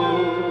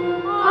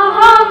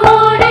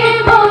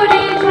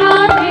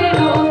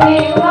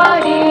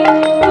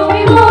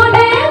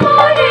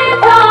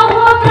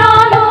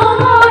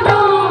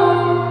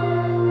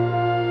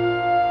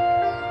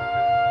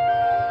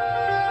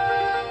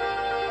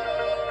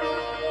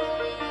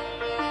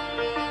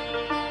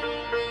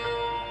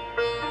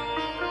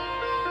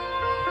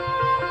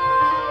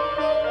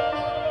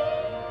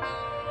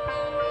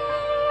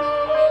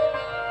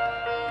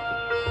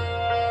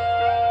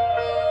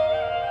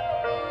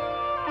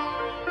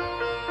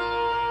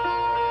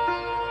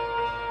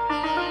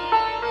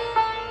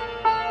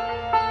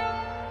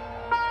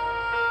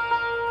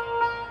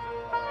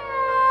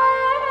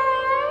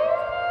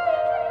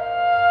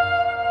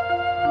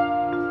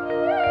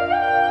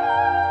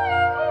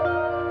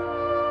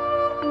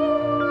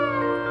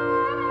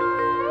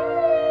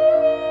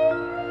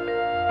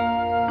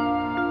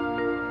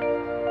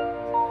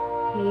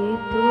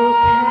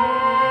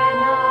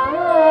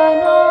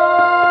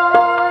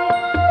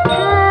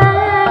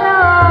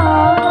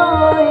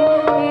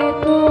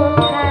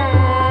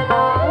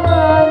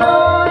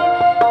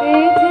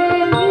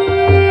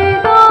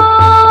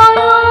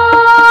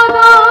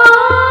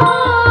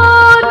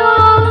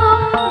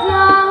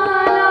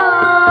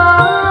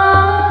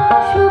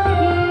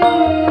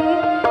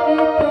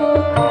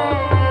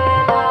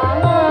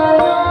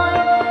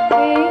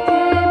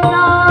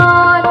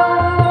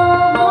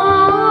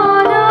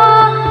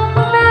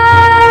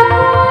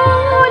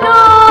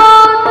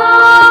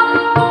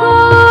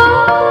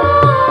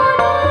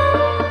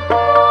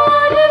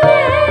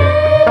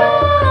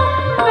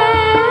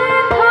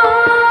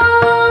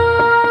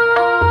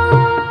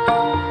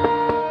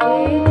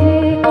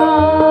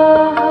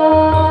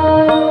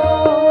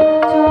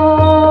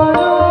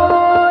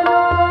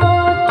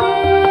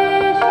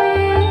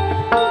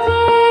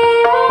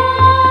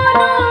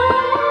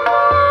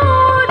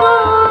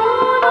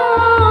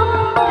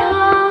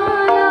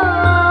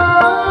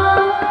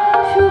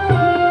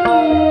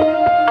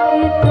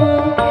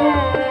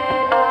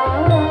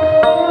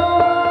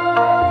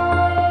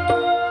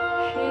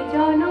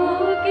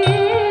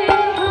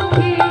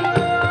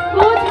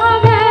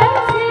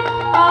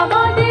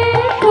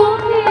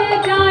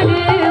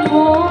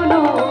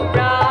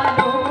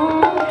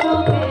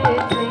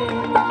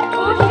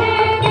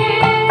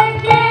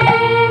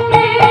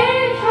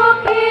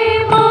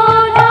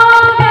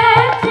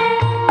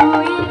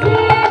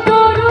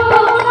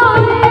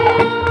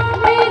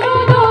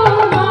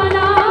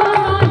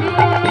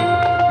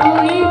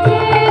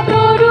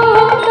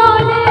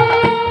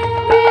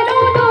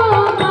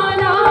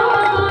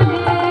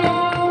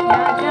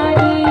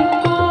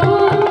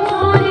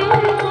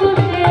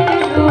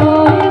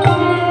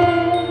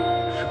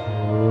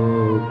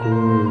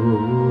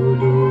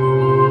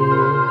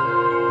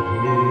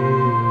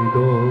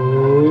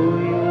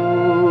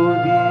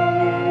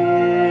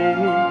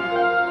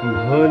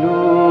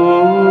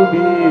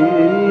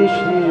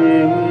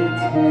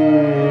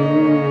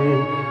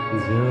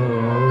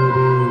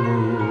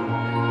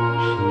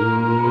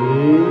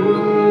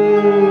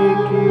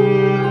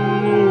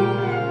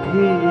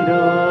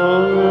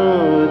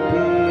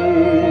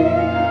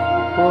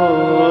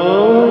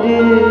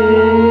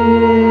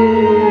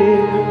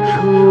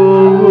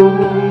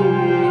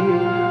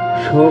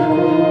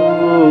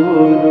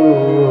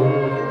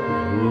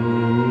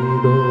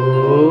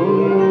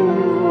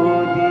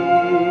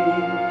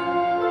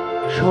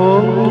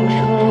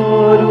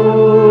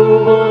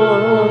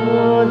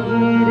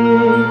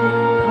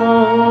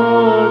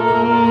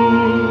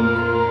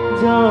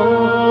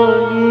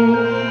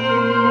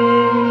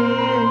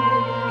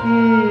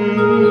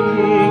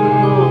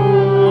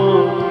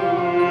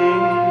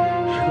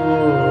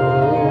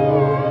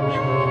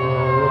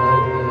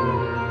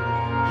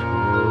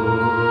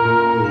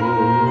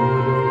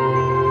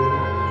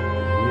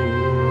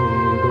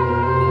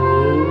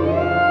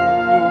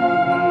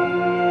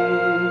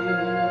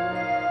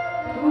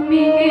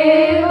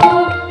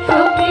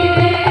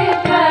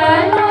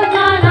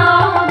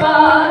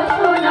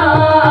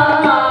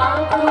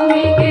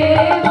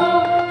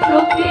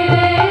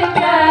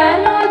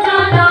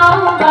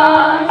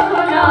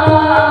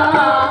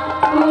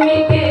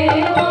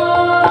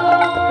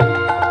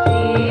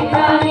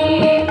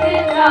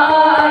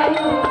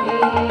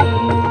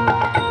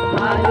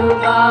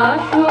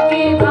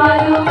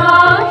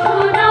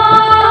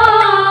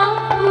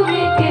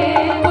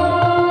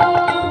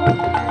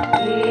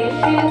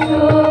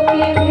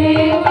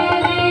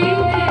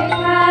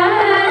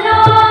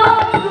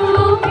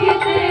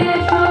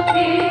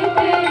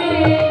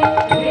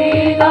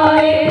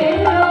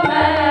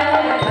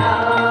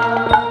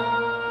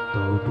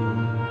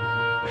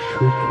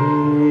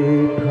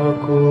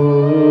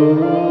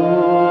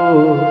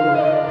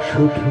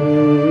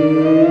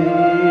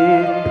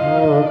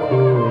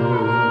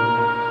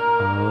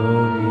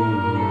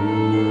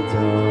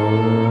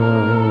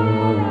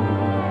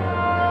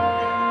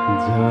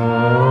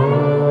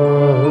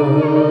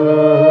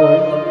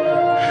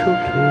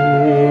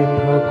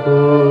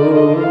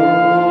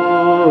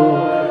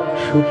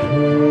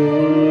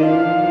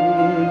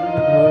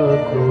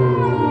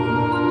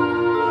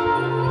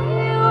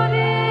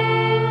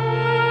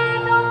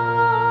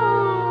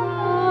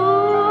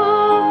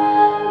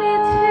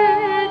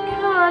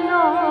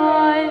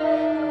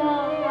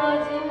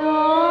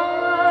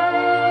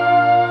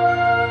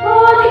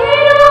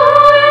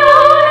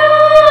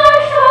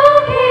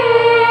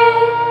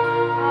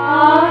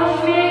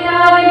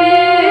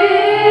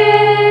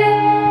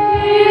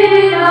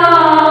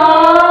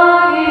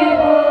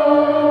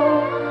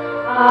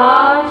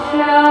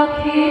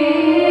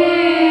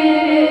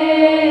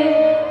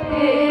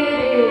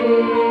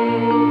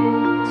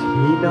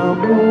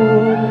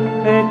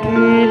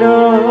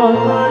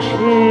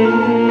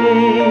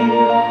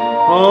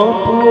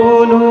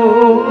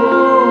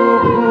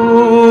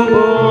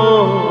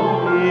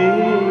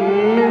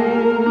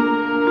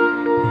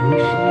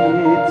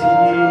এসেছি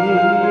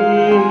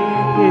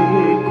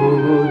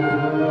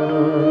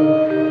কোথায়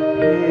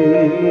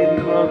হে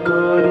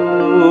থাকার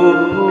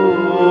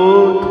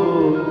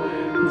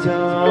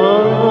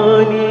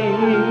জানি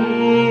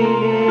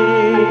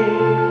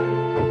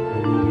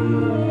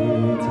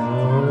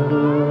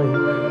যায়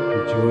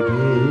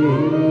জুড়ে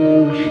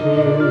সে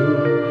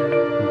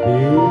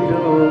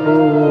বেরব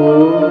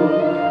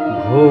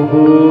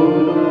ভবন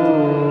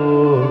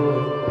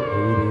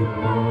ফিরে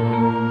পাই।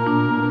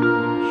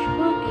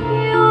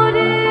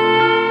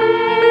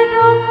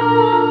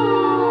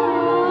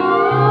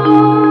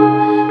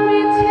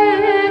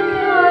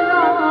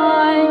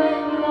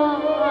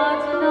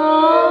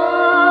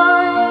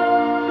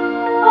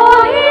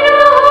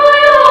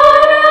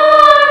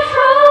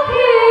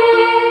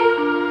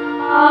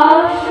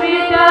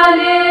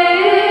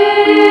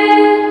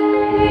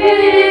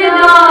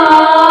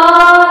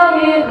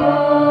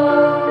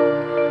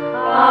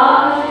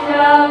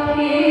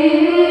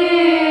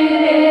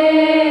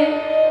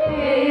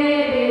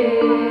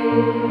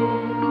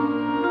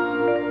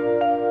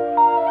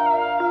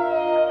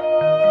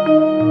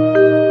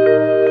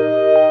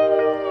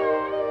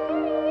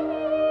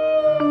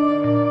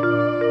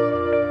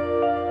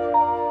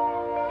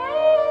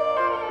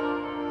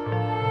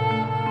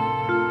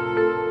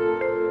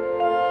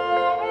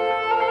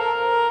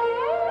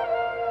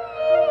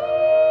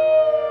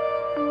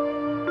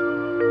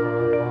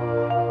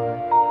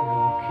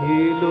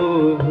 নিখিল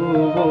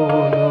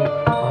ভুবন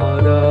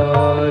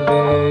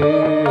হারালে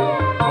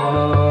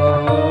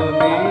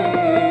আমি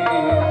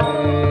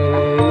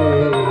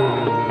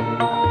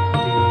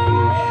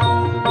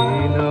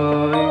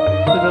সুদিনায়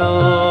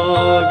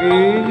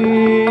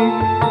রাগিনী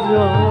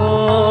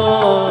যায়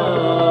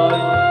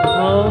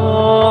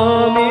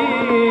আমি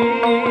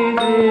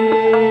যে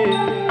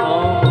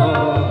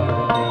আমার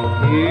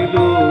নিখিল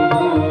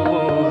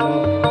ভুবন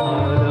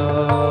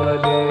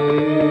হারালে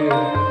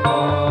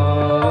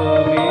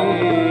আমি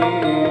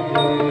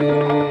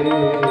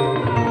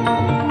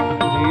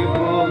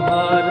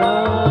জীবহারা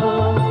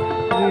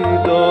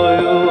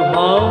হৃদয়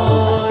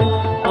হায়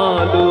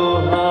আলো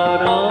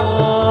হারা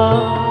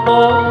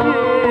পথে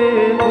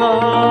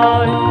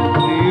ধায়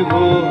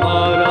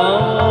জীবহারা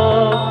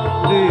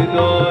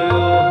হৃদয়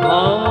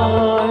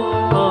হায়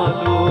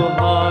আলো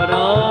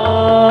হারা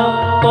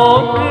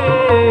পথে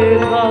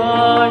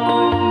ধায়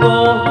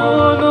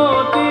গহন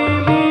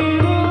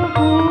তিমির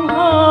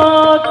গুহা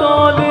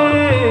তলে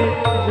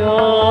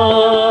যায়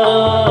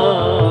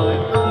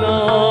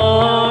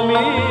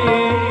নামি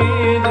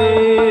যে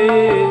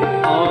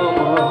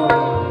আমার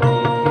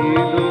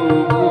নিখিল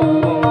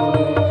ভুবন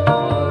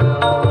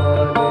হারালে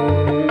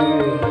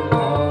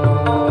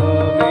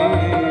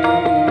আমি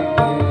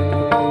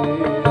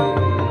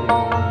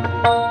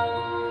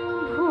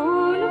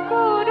ভুল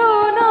করো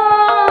না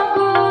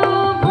গো,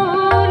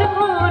 ভুল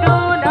করো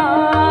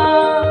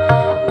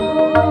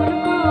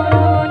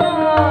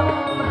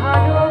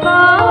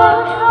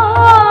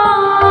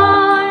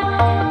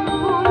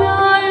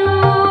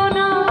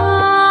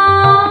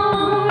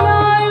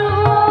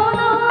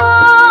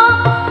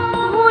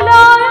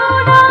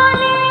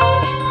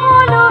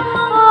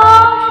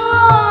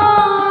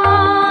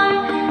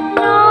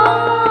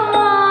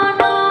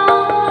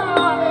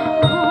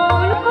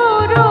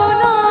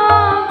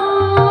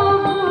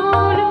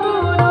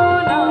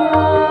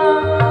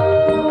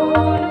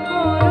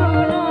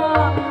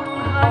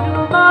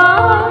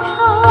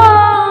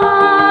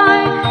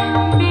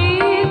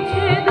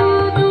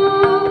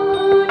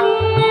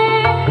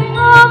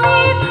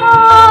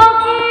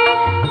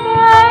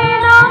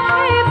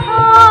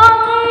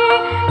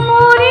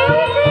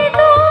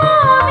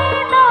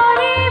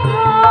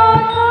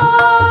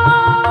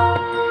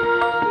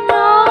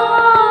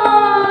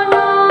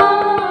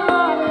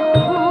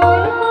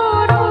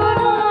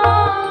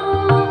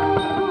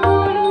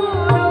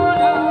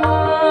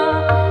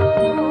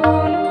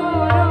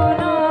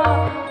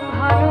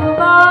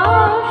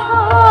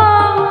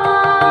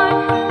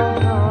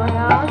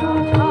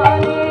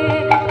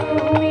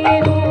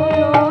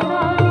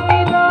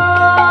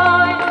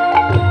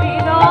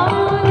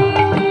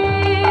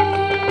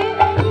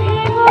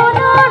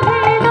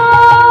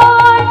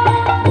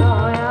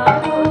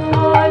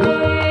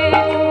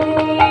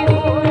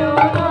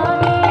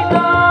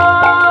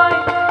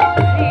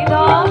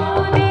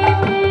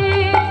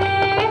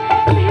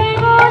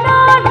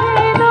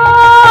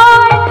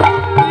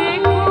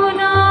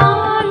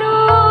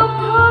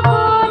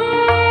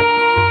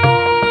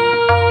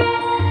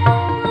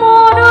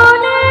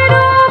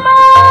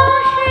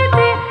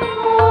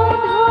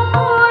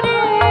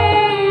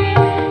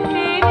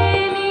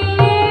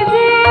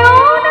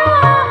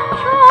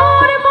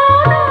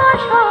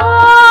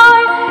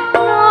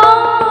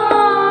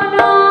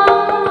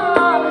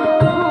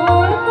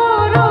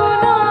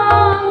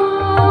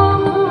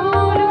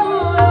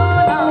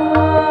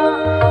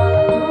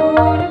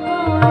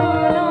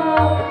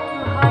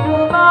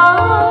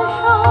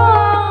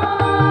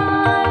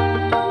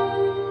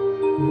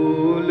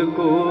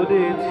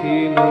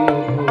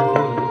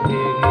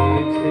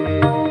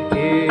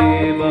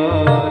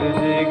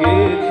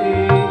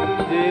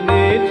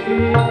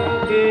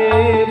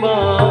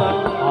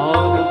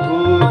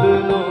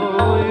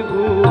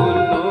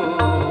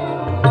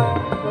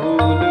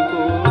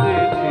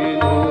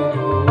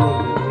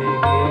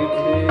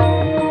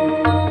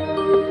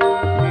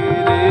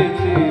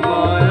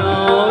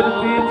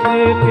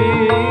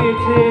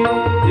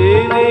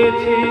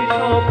জেনেছি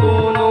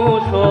স্বপ্ন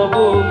সব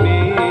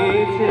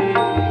মিছে,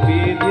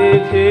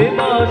 বিঁধেছে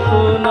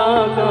বাসনা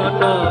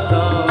কাটা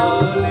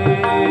প্রাণে।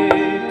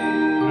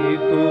 এ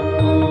তো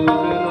ভুল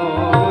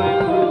নয়,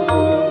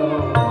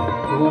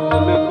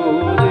 ভুল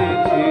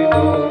করেছি,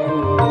 ভুল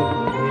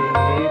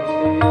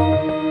ভেঙেছে।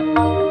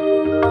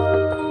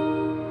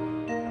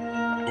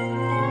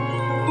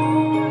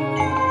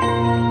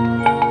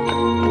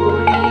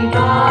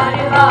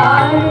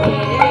 বারবার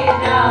ফিরে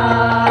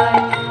যায়,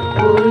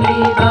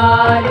 ভুলি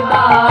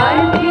বারবার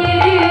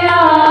ফিরে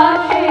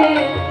আসে,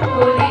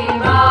 ভুলি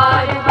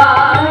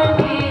বারবার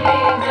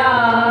ফিরে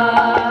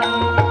যায়।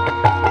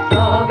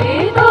 তবে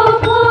তো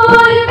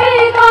ফুল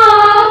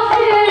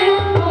বিকাশে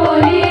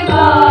ভুলি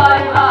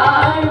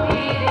বারবার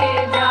ফিরে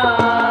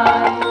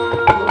যায়,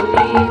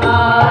 ভুলি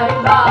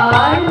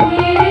বারবার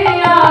ফিরে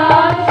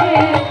আসে,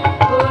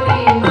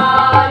 ভুলি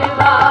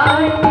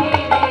বারবার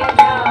ফিরে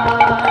যায়।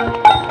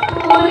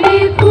 ফুলি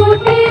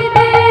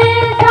ফুটিতে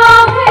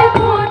যাবে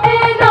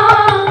ফোটে না,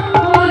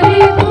 ফুলি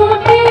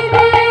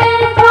ফুটিতে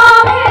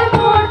যাবে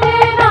ফোটে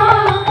না,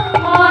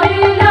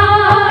 মরে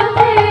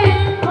লাজে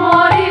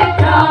মরে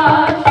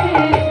ত্রাসে,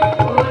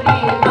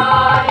 ফুলি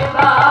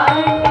বারবার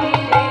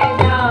ফিরে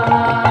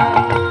যায়,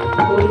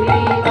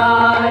 ফুলি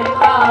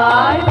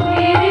বারবার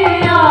ফিরে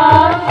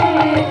আসে,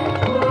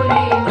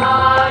 ফুলি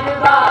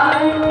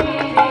বারবার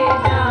ফিরে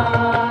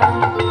যায়।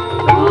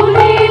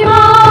 ফুলি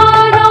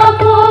মান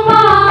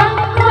অপমান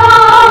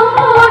তাও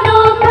মনো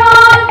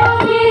প্রাণ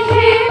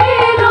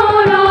নিশিদিন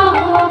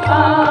রহ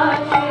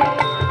পাশে,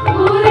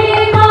 ফুলি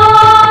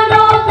মান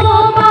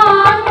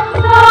অপমান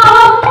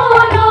তাও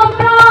মনো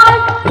প্রাণ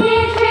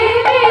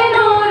নিশিদিন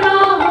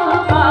রহ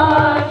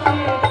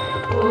পাশে।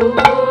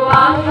 তবু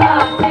আশা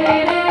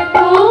ছেড়ে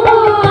তবু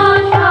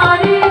আশা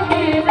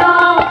রেখে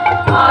দাও,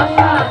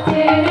 আশা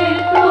ছেড়ে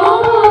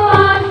তবু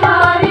আশা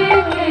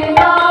রেখে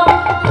দাও,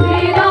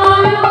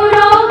 হৃদয়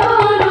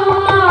রতন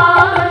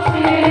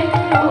আসে,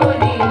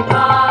 ভুলি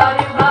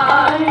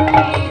বারবার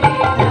ফিরে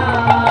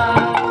যায়,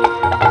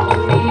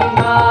 ভুলি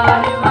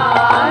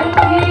বারবার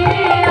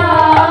ফিরে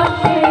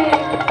আসে,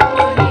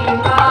 ভুলি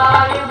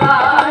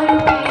বারবার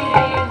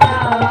ফিরে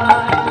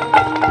যায়।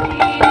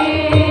 ফিরে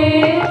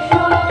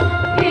এসো,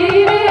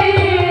 ফিরে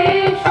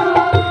এসো,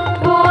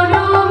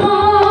 বলো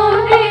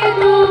মনে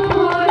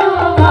দুপুর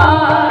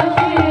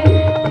ভাসে,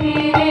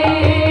 ফিরে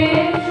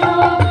এসো,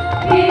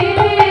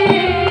 ফিরে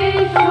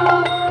এসো,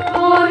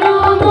 বলো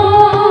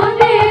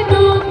মনে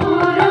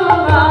দুপুর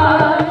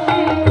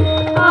ভাসে।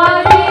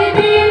 আরে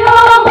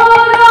বিরহ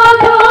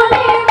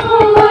রজনী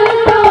ফুল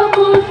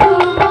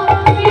কুসুম,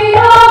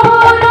 বিরহ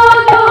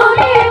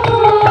রজনী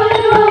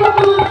ফুল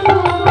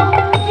কুসুম,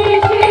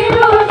 শিশির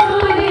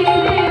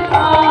শরীরে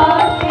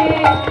ভাসে,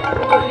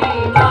 ভুলি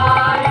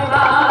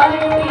বারবার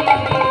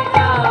ফিরে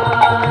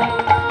যায়,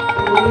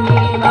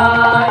 ভুলি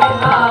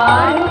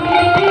বারবার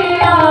ফিরে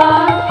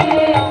আসে,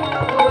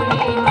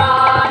 ভুলি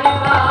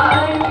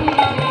বারবার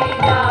ফিরে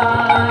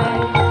যায়,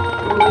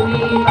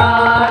 ভুলি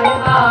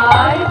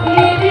বারবার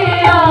ফিরে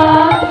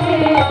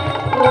আসে,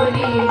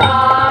 ভুলি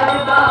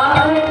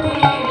বারবার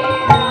ফিরে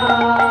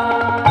যায়।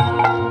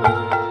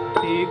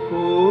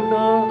 দেখো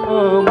না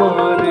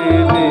আমারে,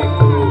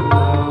 দেখো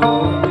না,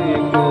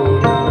 দেখো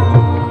না,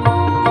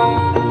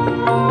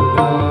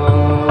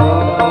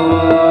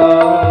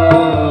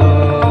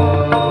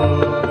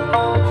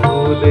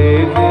 চলে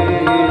যে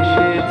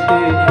এসেছে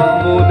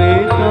মনে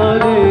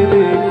তারে,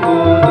 দেখো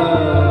না,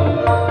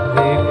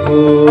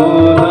 দেখো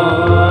না,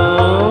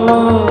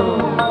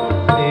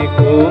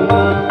 দেখো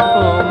না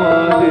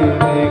আমারে,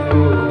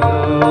 দেখো না,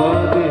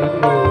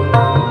 দেখো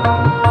না,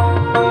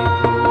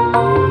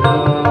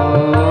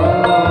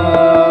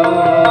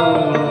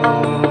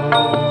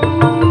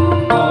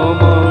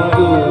 আমার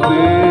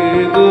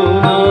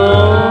বেদনা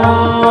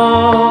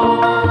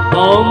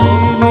আমি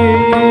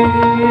নিয়ে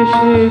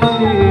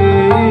এসেছি,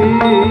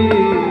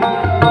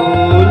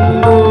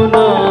 মূল্য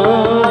না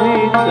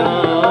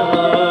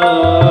বিচার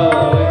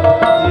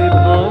যে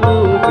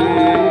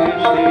ভালোবেসেছি।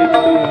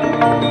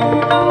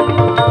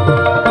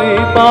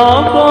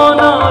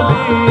 কৃপাপনা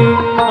দিয়ে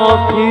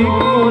আখি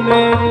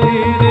কোণে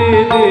ফিরে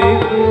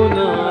দেখো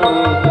না,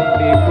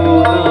 দেখো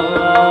না,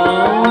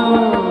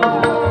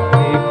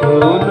 দেখো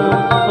না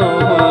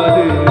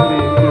আমারে,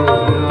 দেখো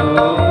না,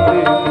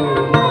 দেখো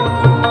না,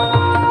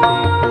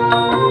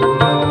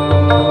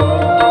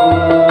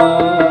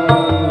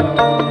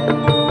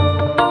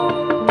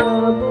 না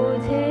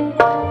বুঝে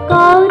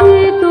কারে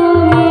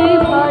তুমি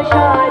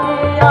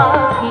ভাষারে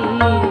আখি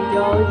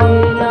জলে,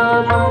 না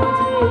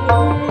বুঝে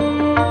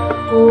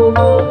ও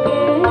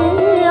বুকে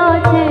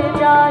আছে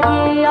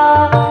জাগিয়া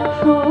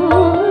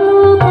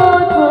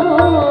সুপথ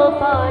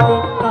পারে,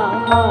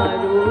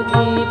 কাহারো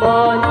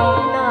জীবনে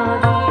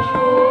নাহি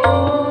সুখ,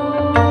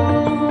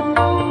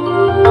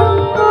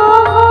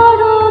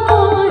 কাহারো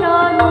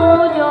পরানো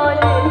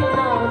জলে,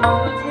 না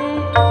বুঝে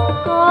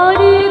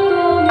কারে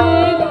তুমি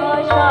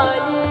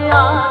ভাষারে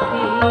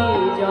আখি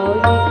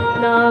জলে,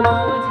 না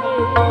বুঝে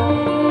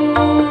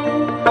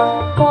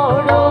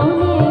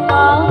পরনে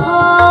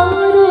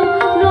কাহারো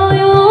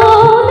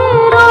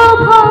নয়নের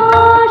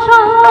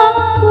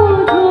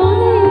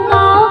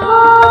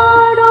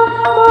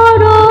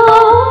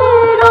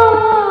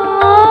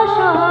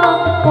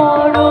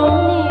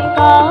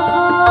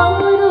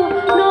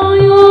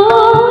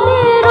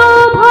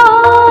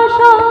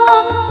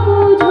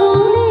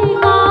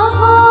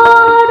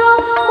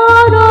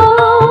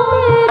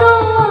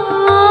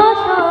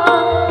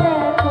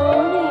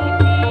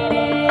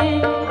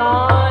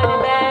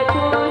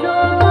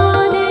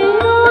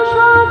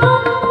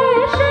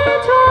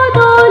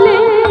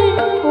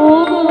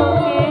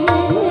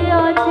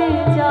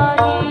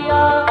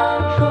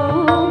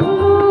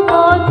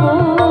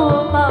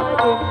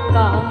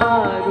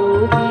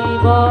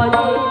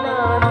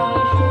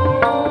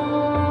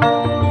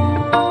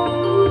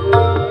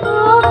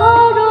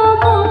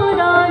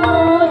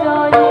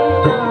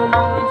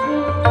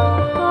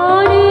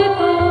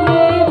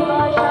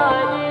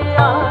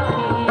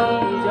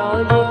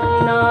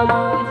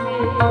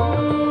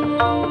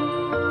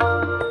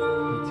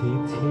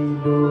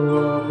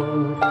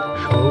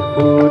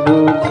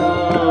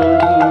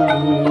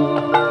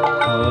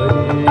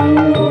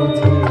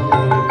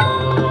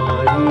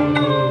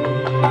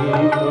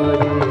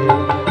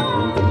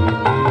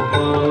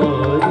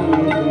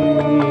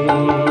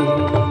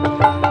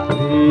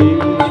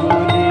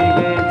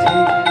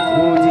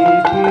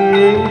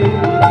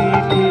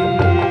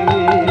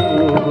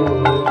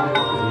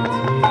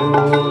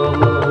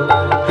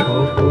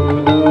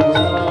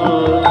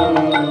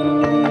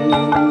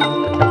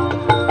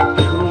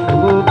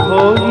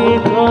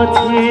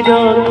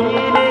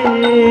রাখিলে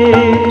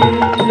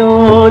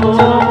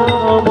লজ্জা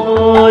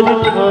আমার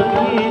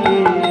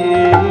থাকিলে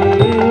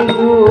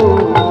গো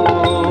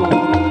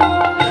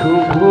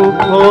শুভ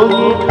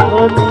ফলে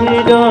কাছে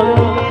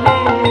রাখিলে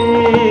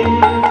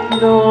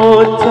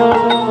লজ্জা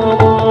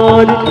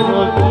আমার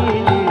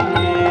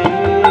থাকিলে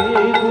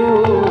গো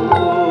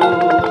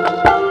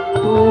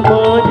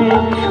তোমার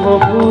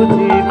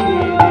সহজে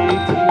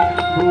পেরেছি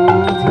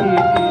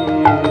বুঝিতে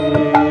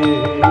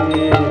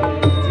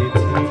যে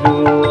ছিল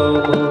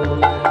আমার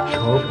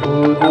স্বপ্ন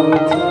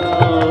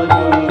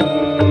জানি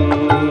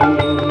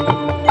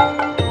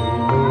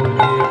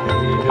মনে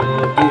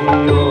ফিরাবে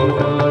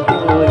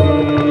অনাদরে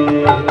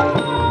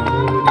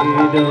মনে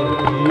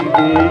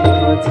রাখিবে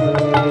কাছে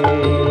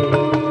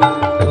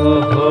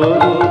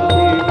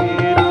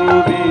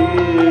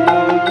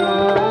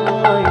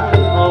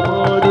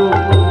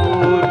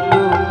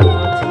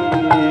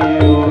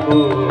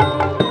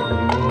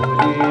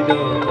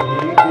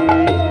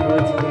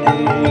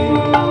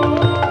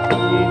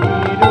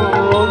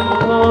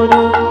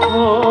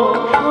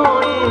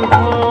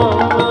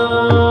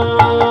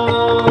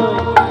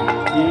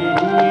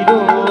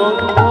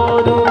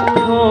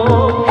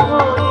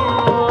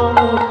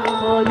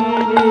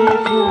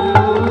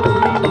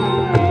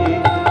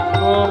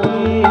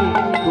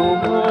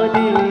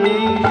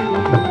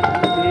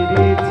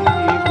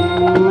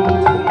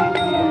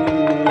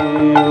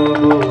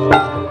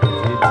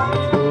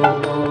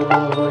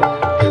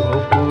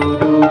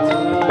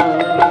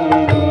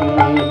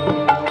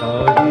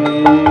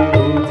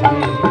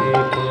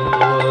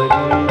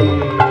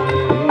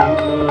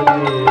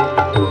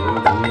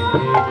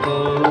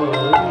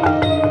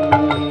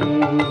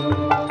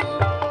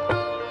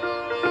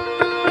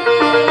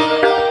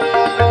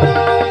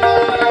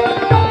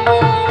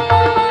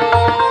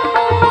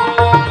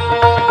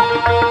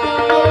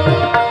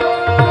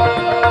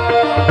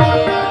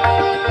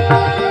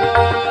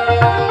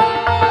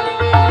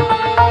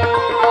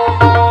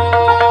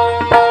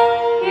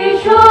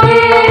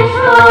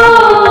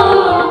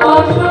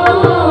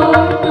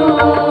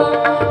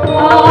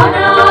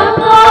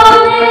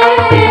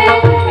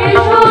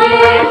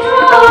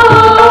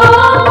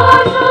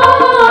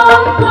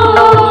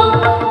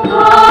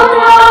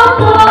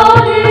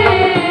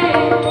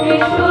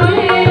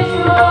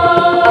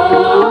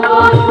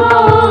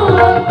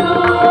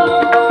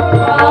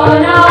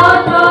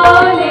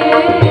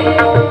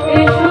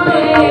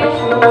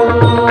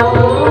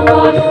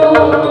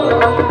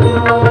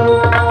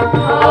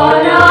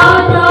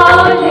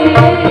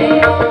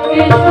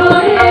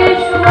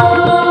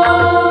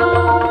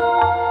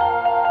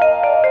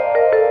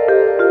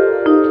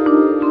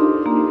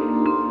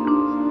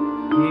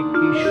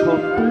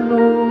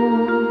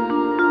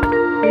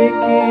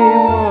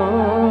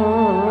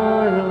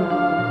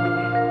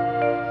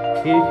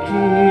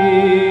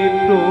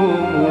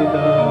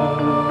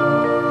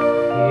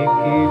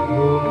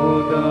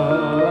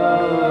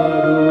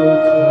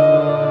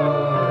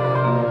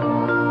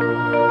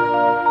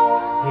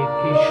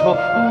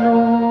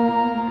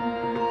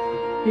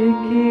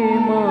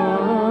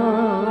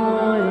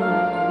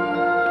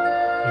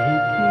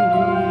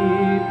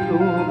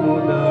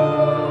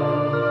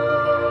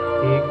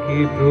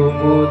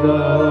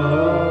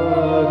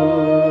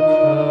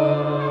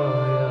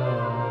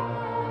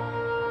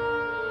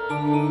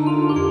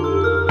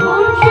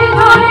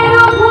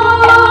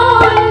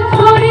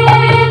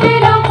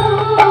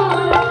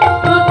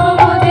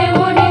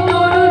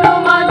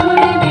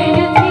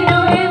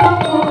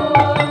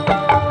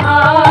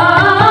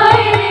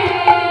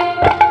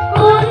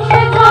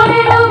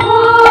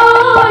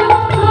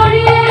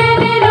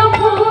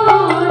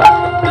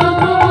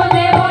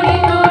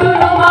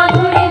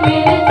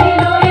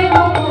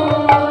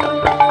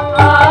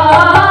আ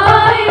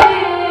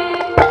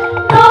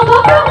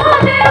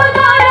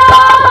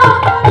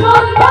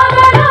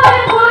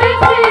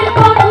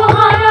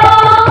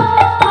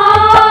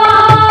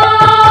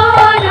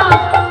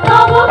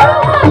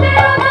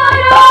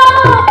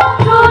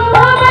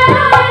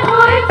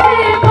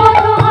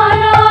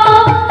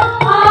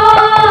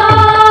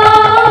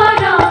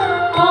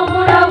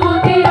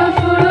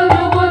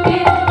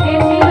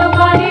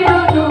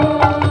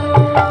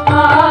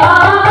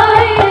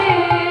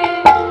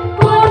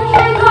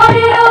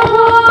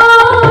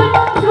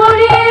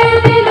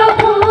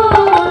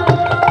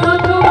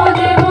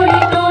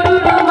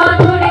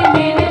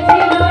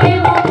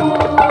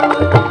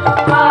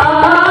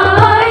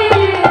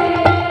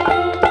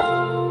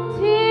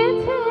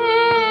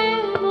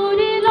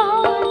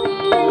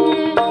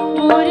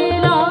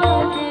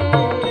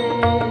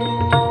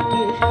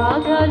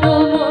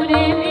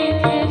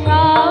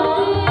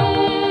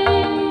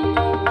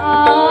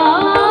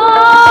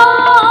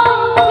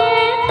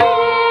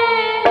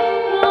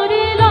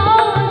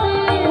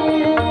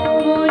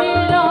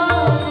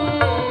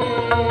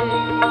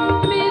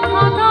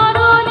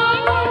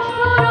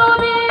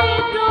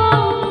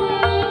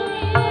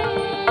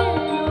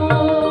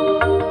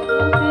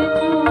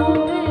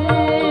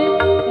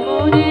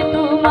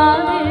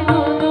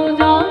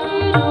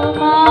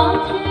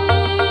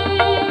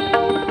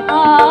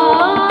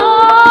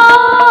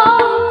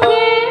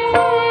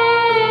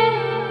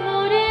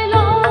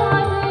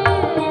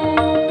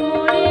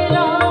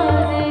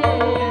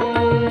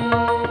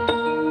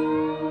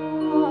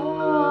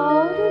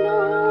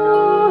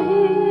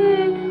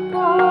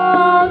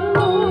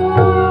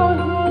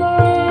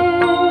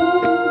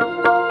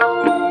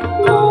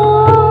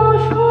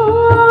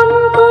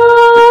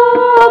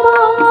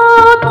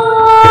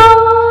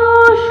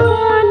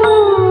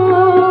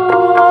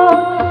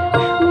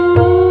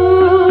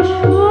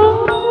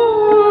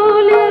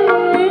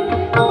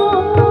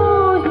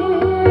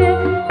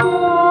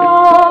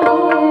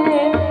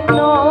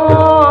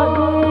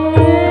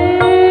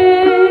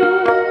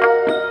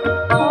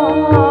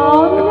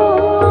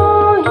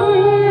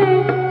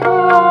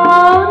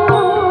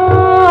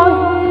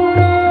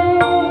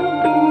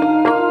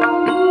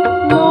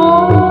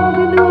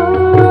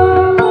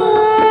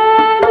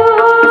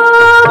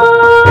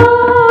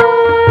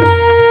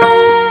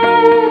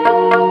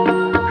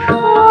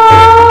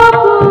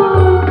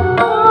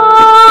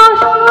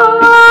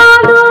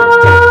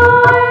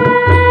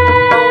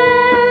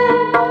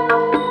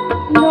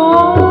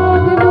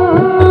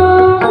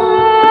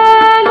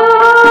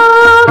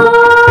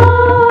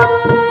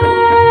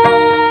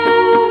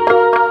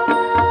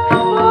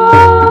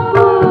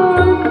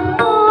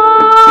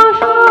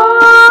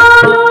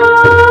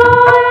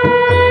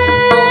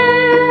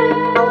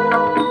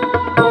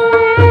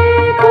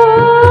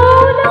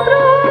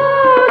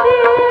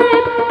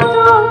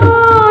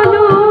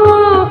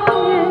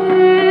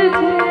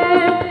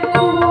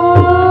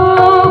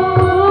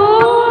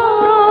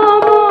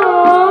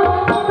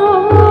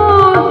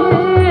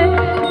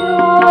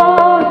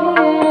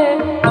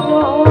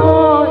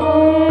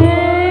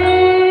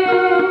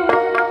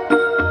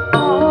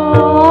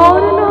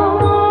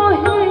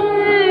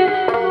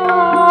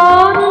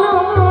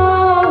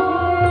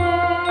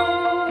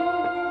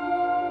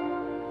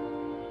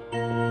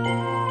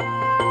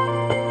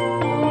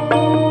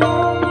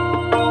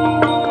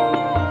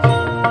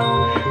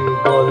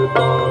ফল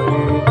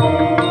পাইনি।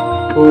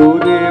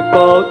 ওরে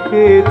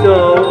পাখি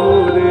যাও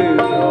রে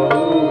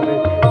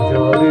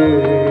যারে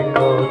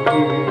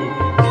কাকি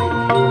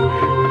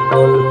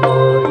ফল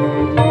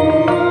পাইনি।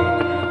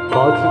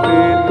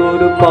 বাঁচবে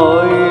তোর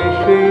পায়ে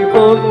সেই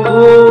বন্ধ,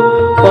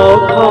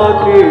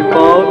 পাখাতে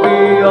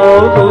পাবি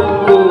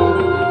আনন্দ।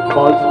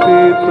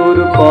 বাঁচবে তোর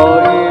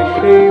পায়ে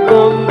সেই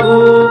বন্ধ,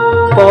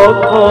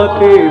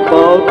 পাখাতে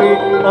পাবি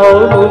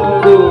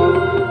আনন্দ।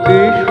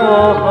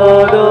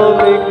 দিশাহারা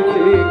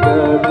মেঘছে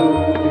কেন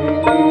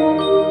দিকে,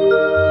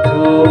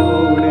 যাও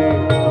রে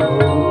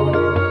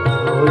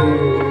ঝরে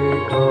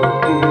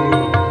কাকে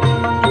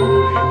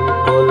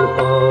ফল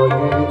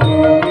পাইনি।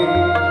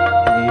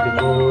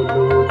 নির্মল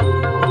দুঃখ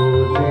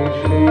যে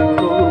সেই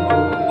তো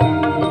মুক্তি,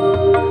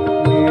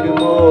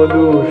 নির্মল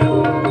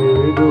সুন্দর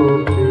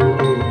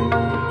প্রেমে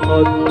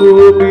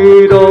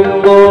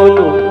আত্মবিড়ম্বন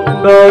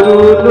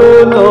দারুণ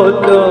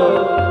লজ্জা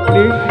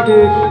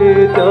নিঃশেষে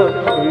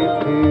যাচ্ছে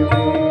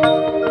প্রেমে।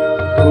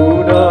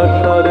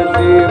 দুরাশার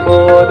যে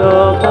মরা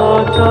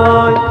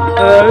বাঁচায়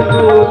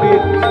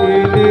এতদিন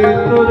ছিলি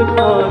তোর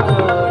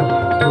খাঁচায়।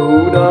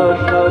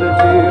 দুরাশার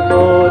যে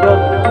মরা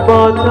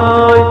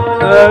বাঁচায়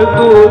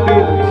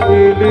এতদিন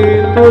ছিলি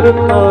তোর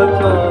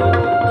খাঁচায়।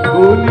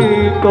 ভুলি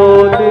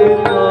তলে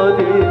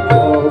তারে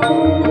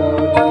যাবি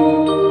রাখি,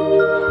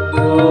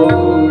 যাও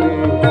রে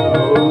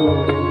ঝরে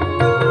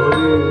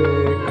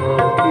কাকি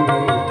ফল পাইনি।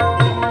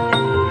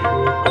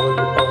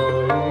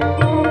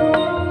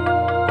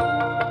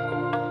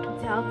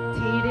 যাক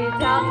ছিড়ে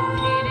যাক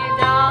ছিড়ে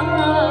যাক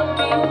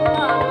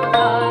মিথ্যার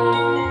জাল,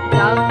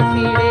 যাক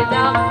ছিড়ে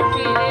যাক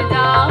ছিড়ে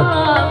যাক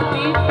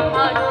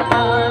মিথ্যার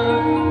জাল।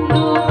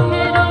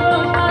 দুঃখের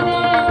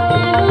প্রসাদে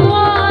এলো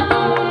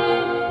আজকে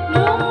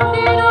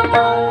মুক্তির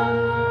ফল।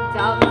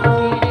 যাক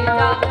ছিড়ে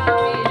যাক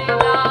ছিড়ে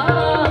যাক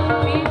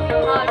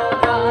মিথ্যার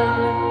জাল,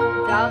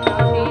 যাক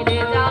ছিড়ে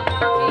যাক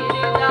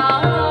ছিড়ে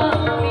যাক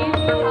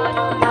মিথ্যার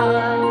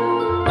জাল।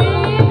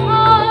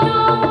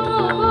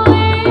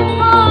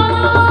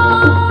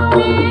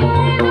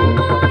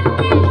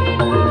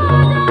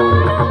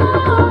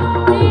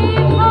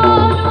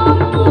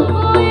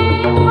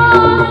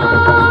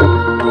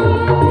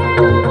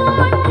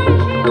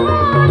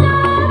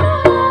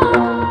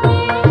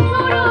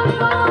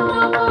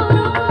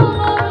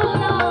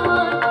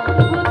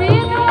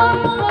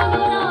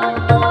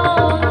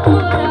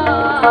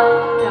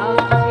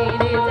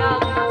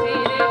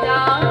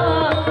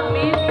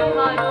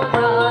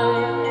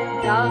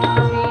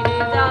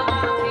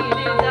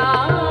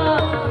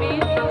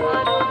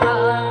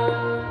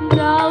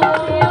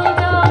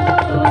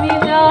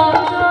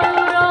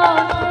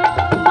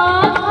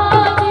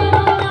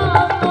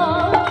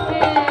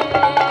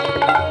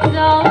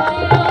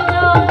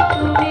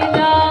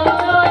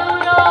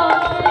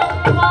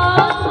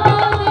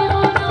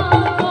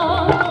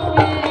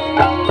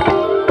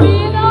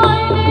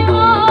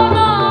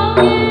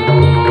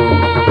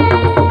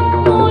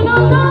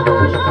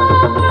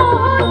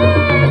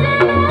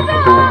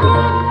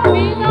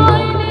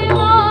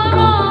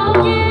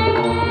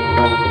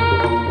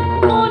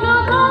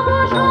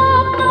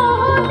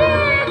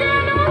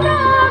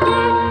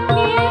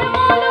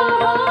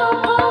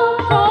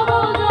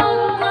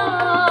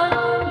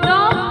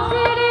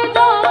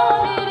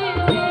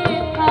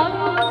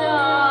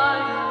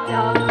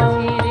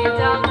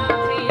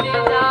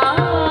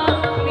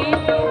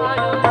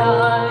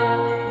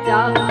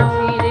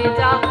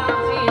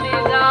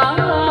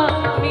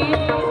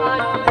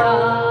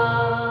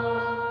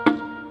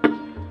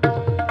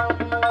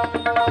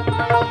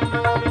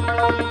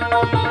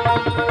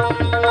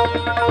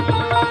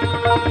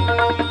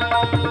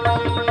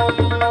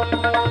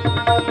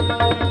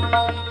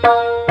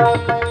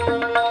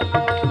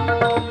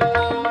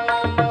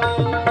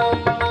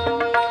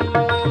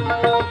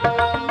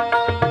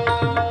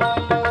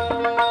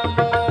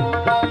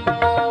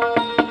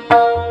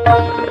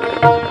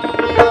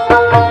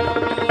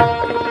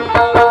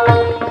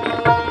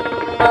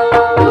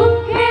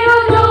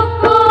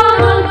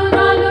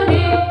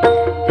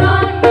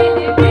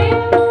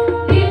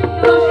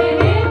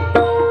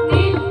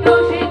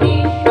 নির্দোষে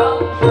নিঃস্ব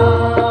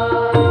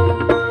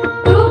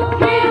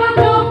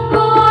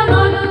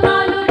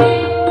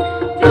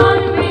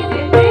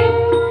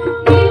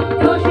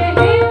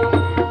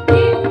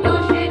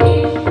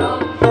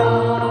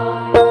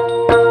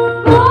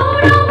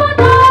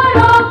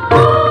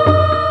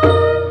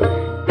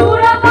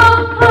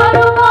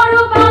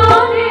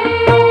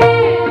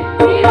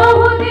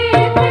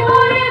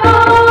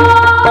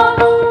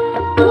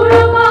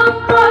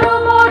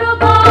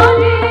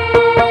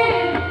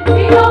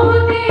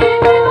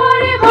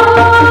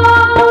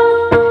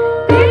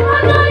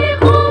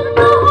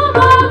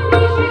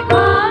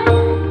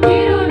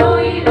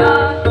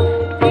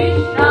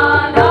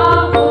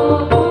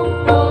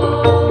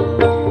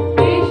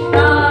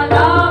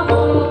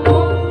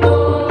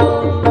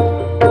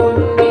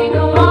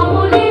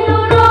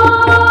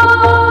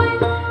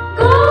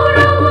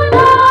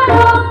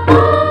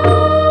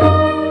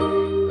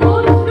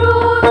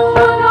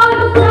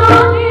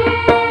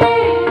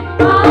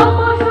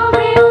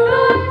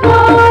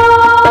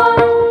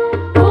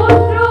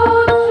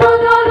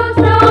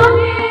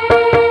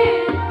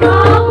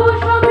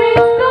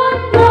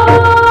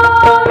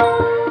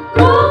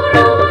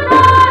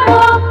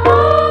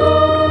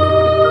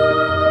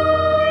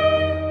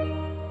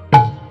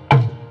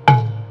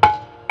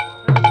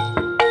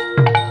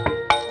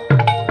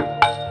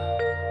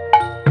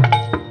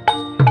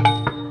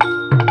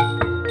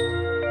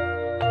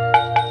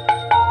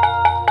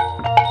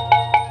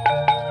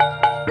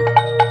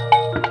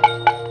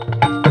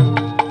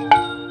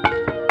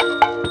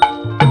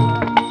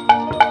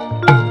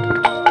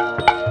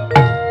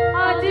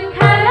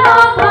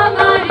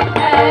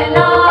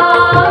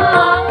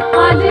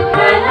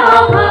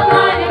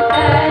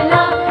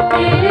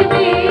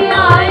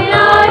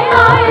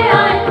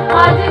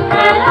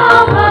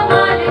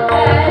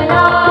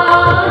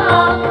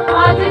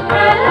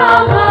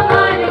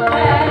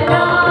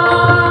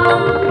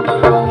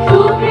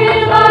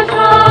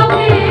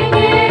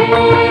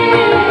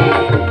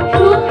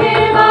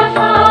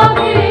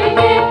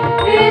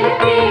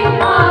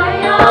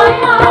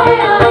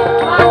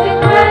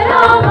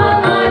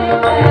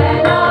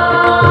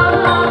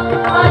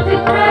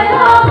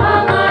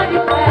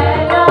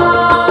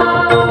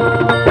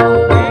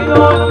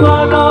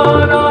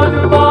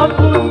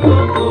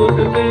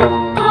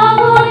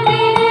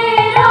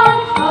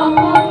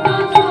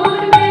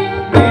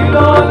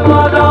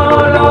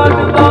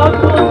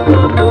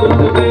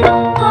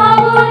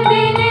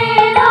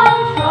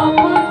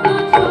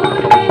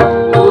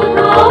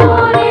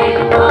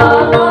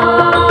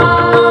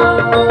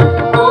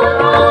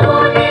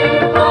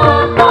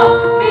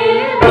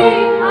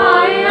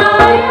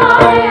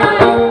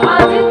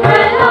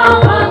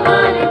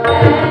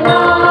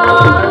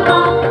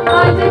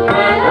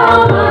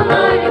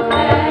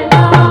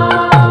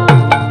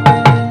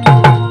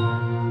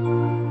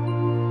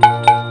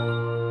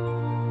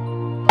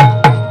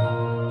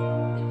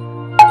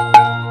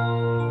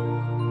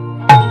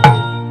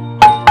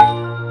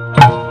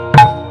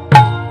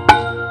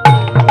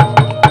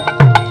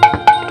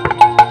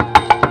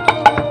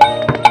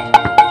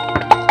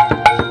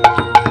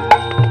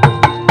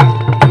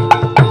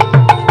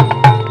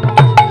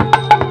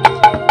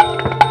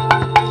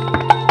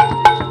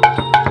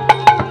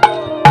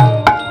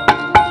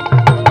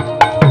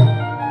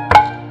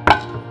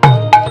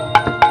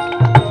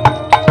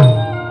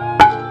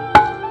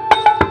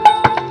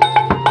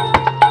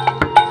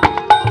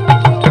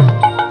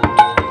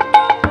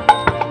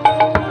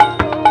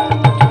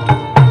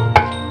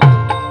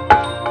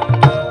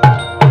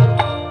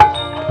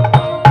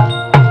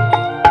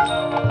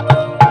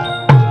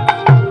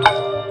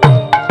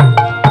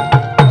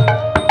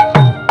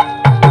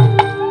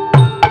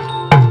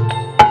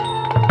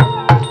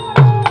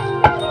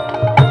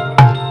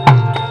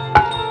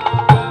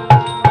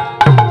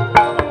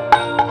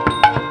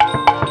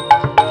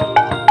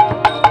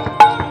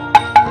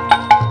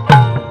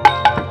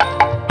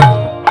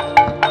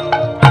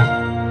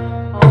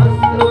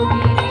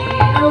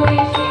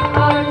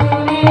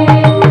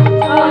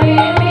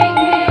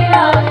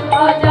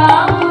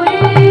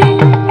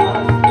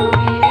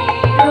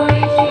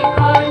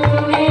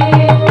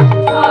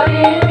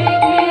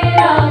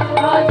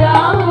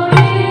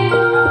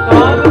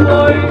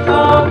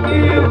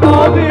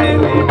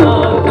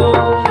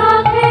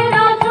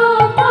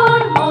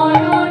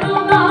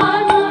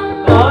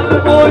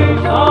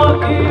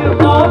বৈশাখীর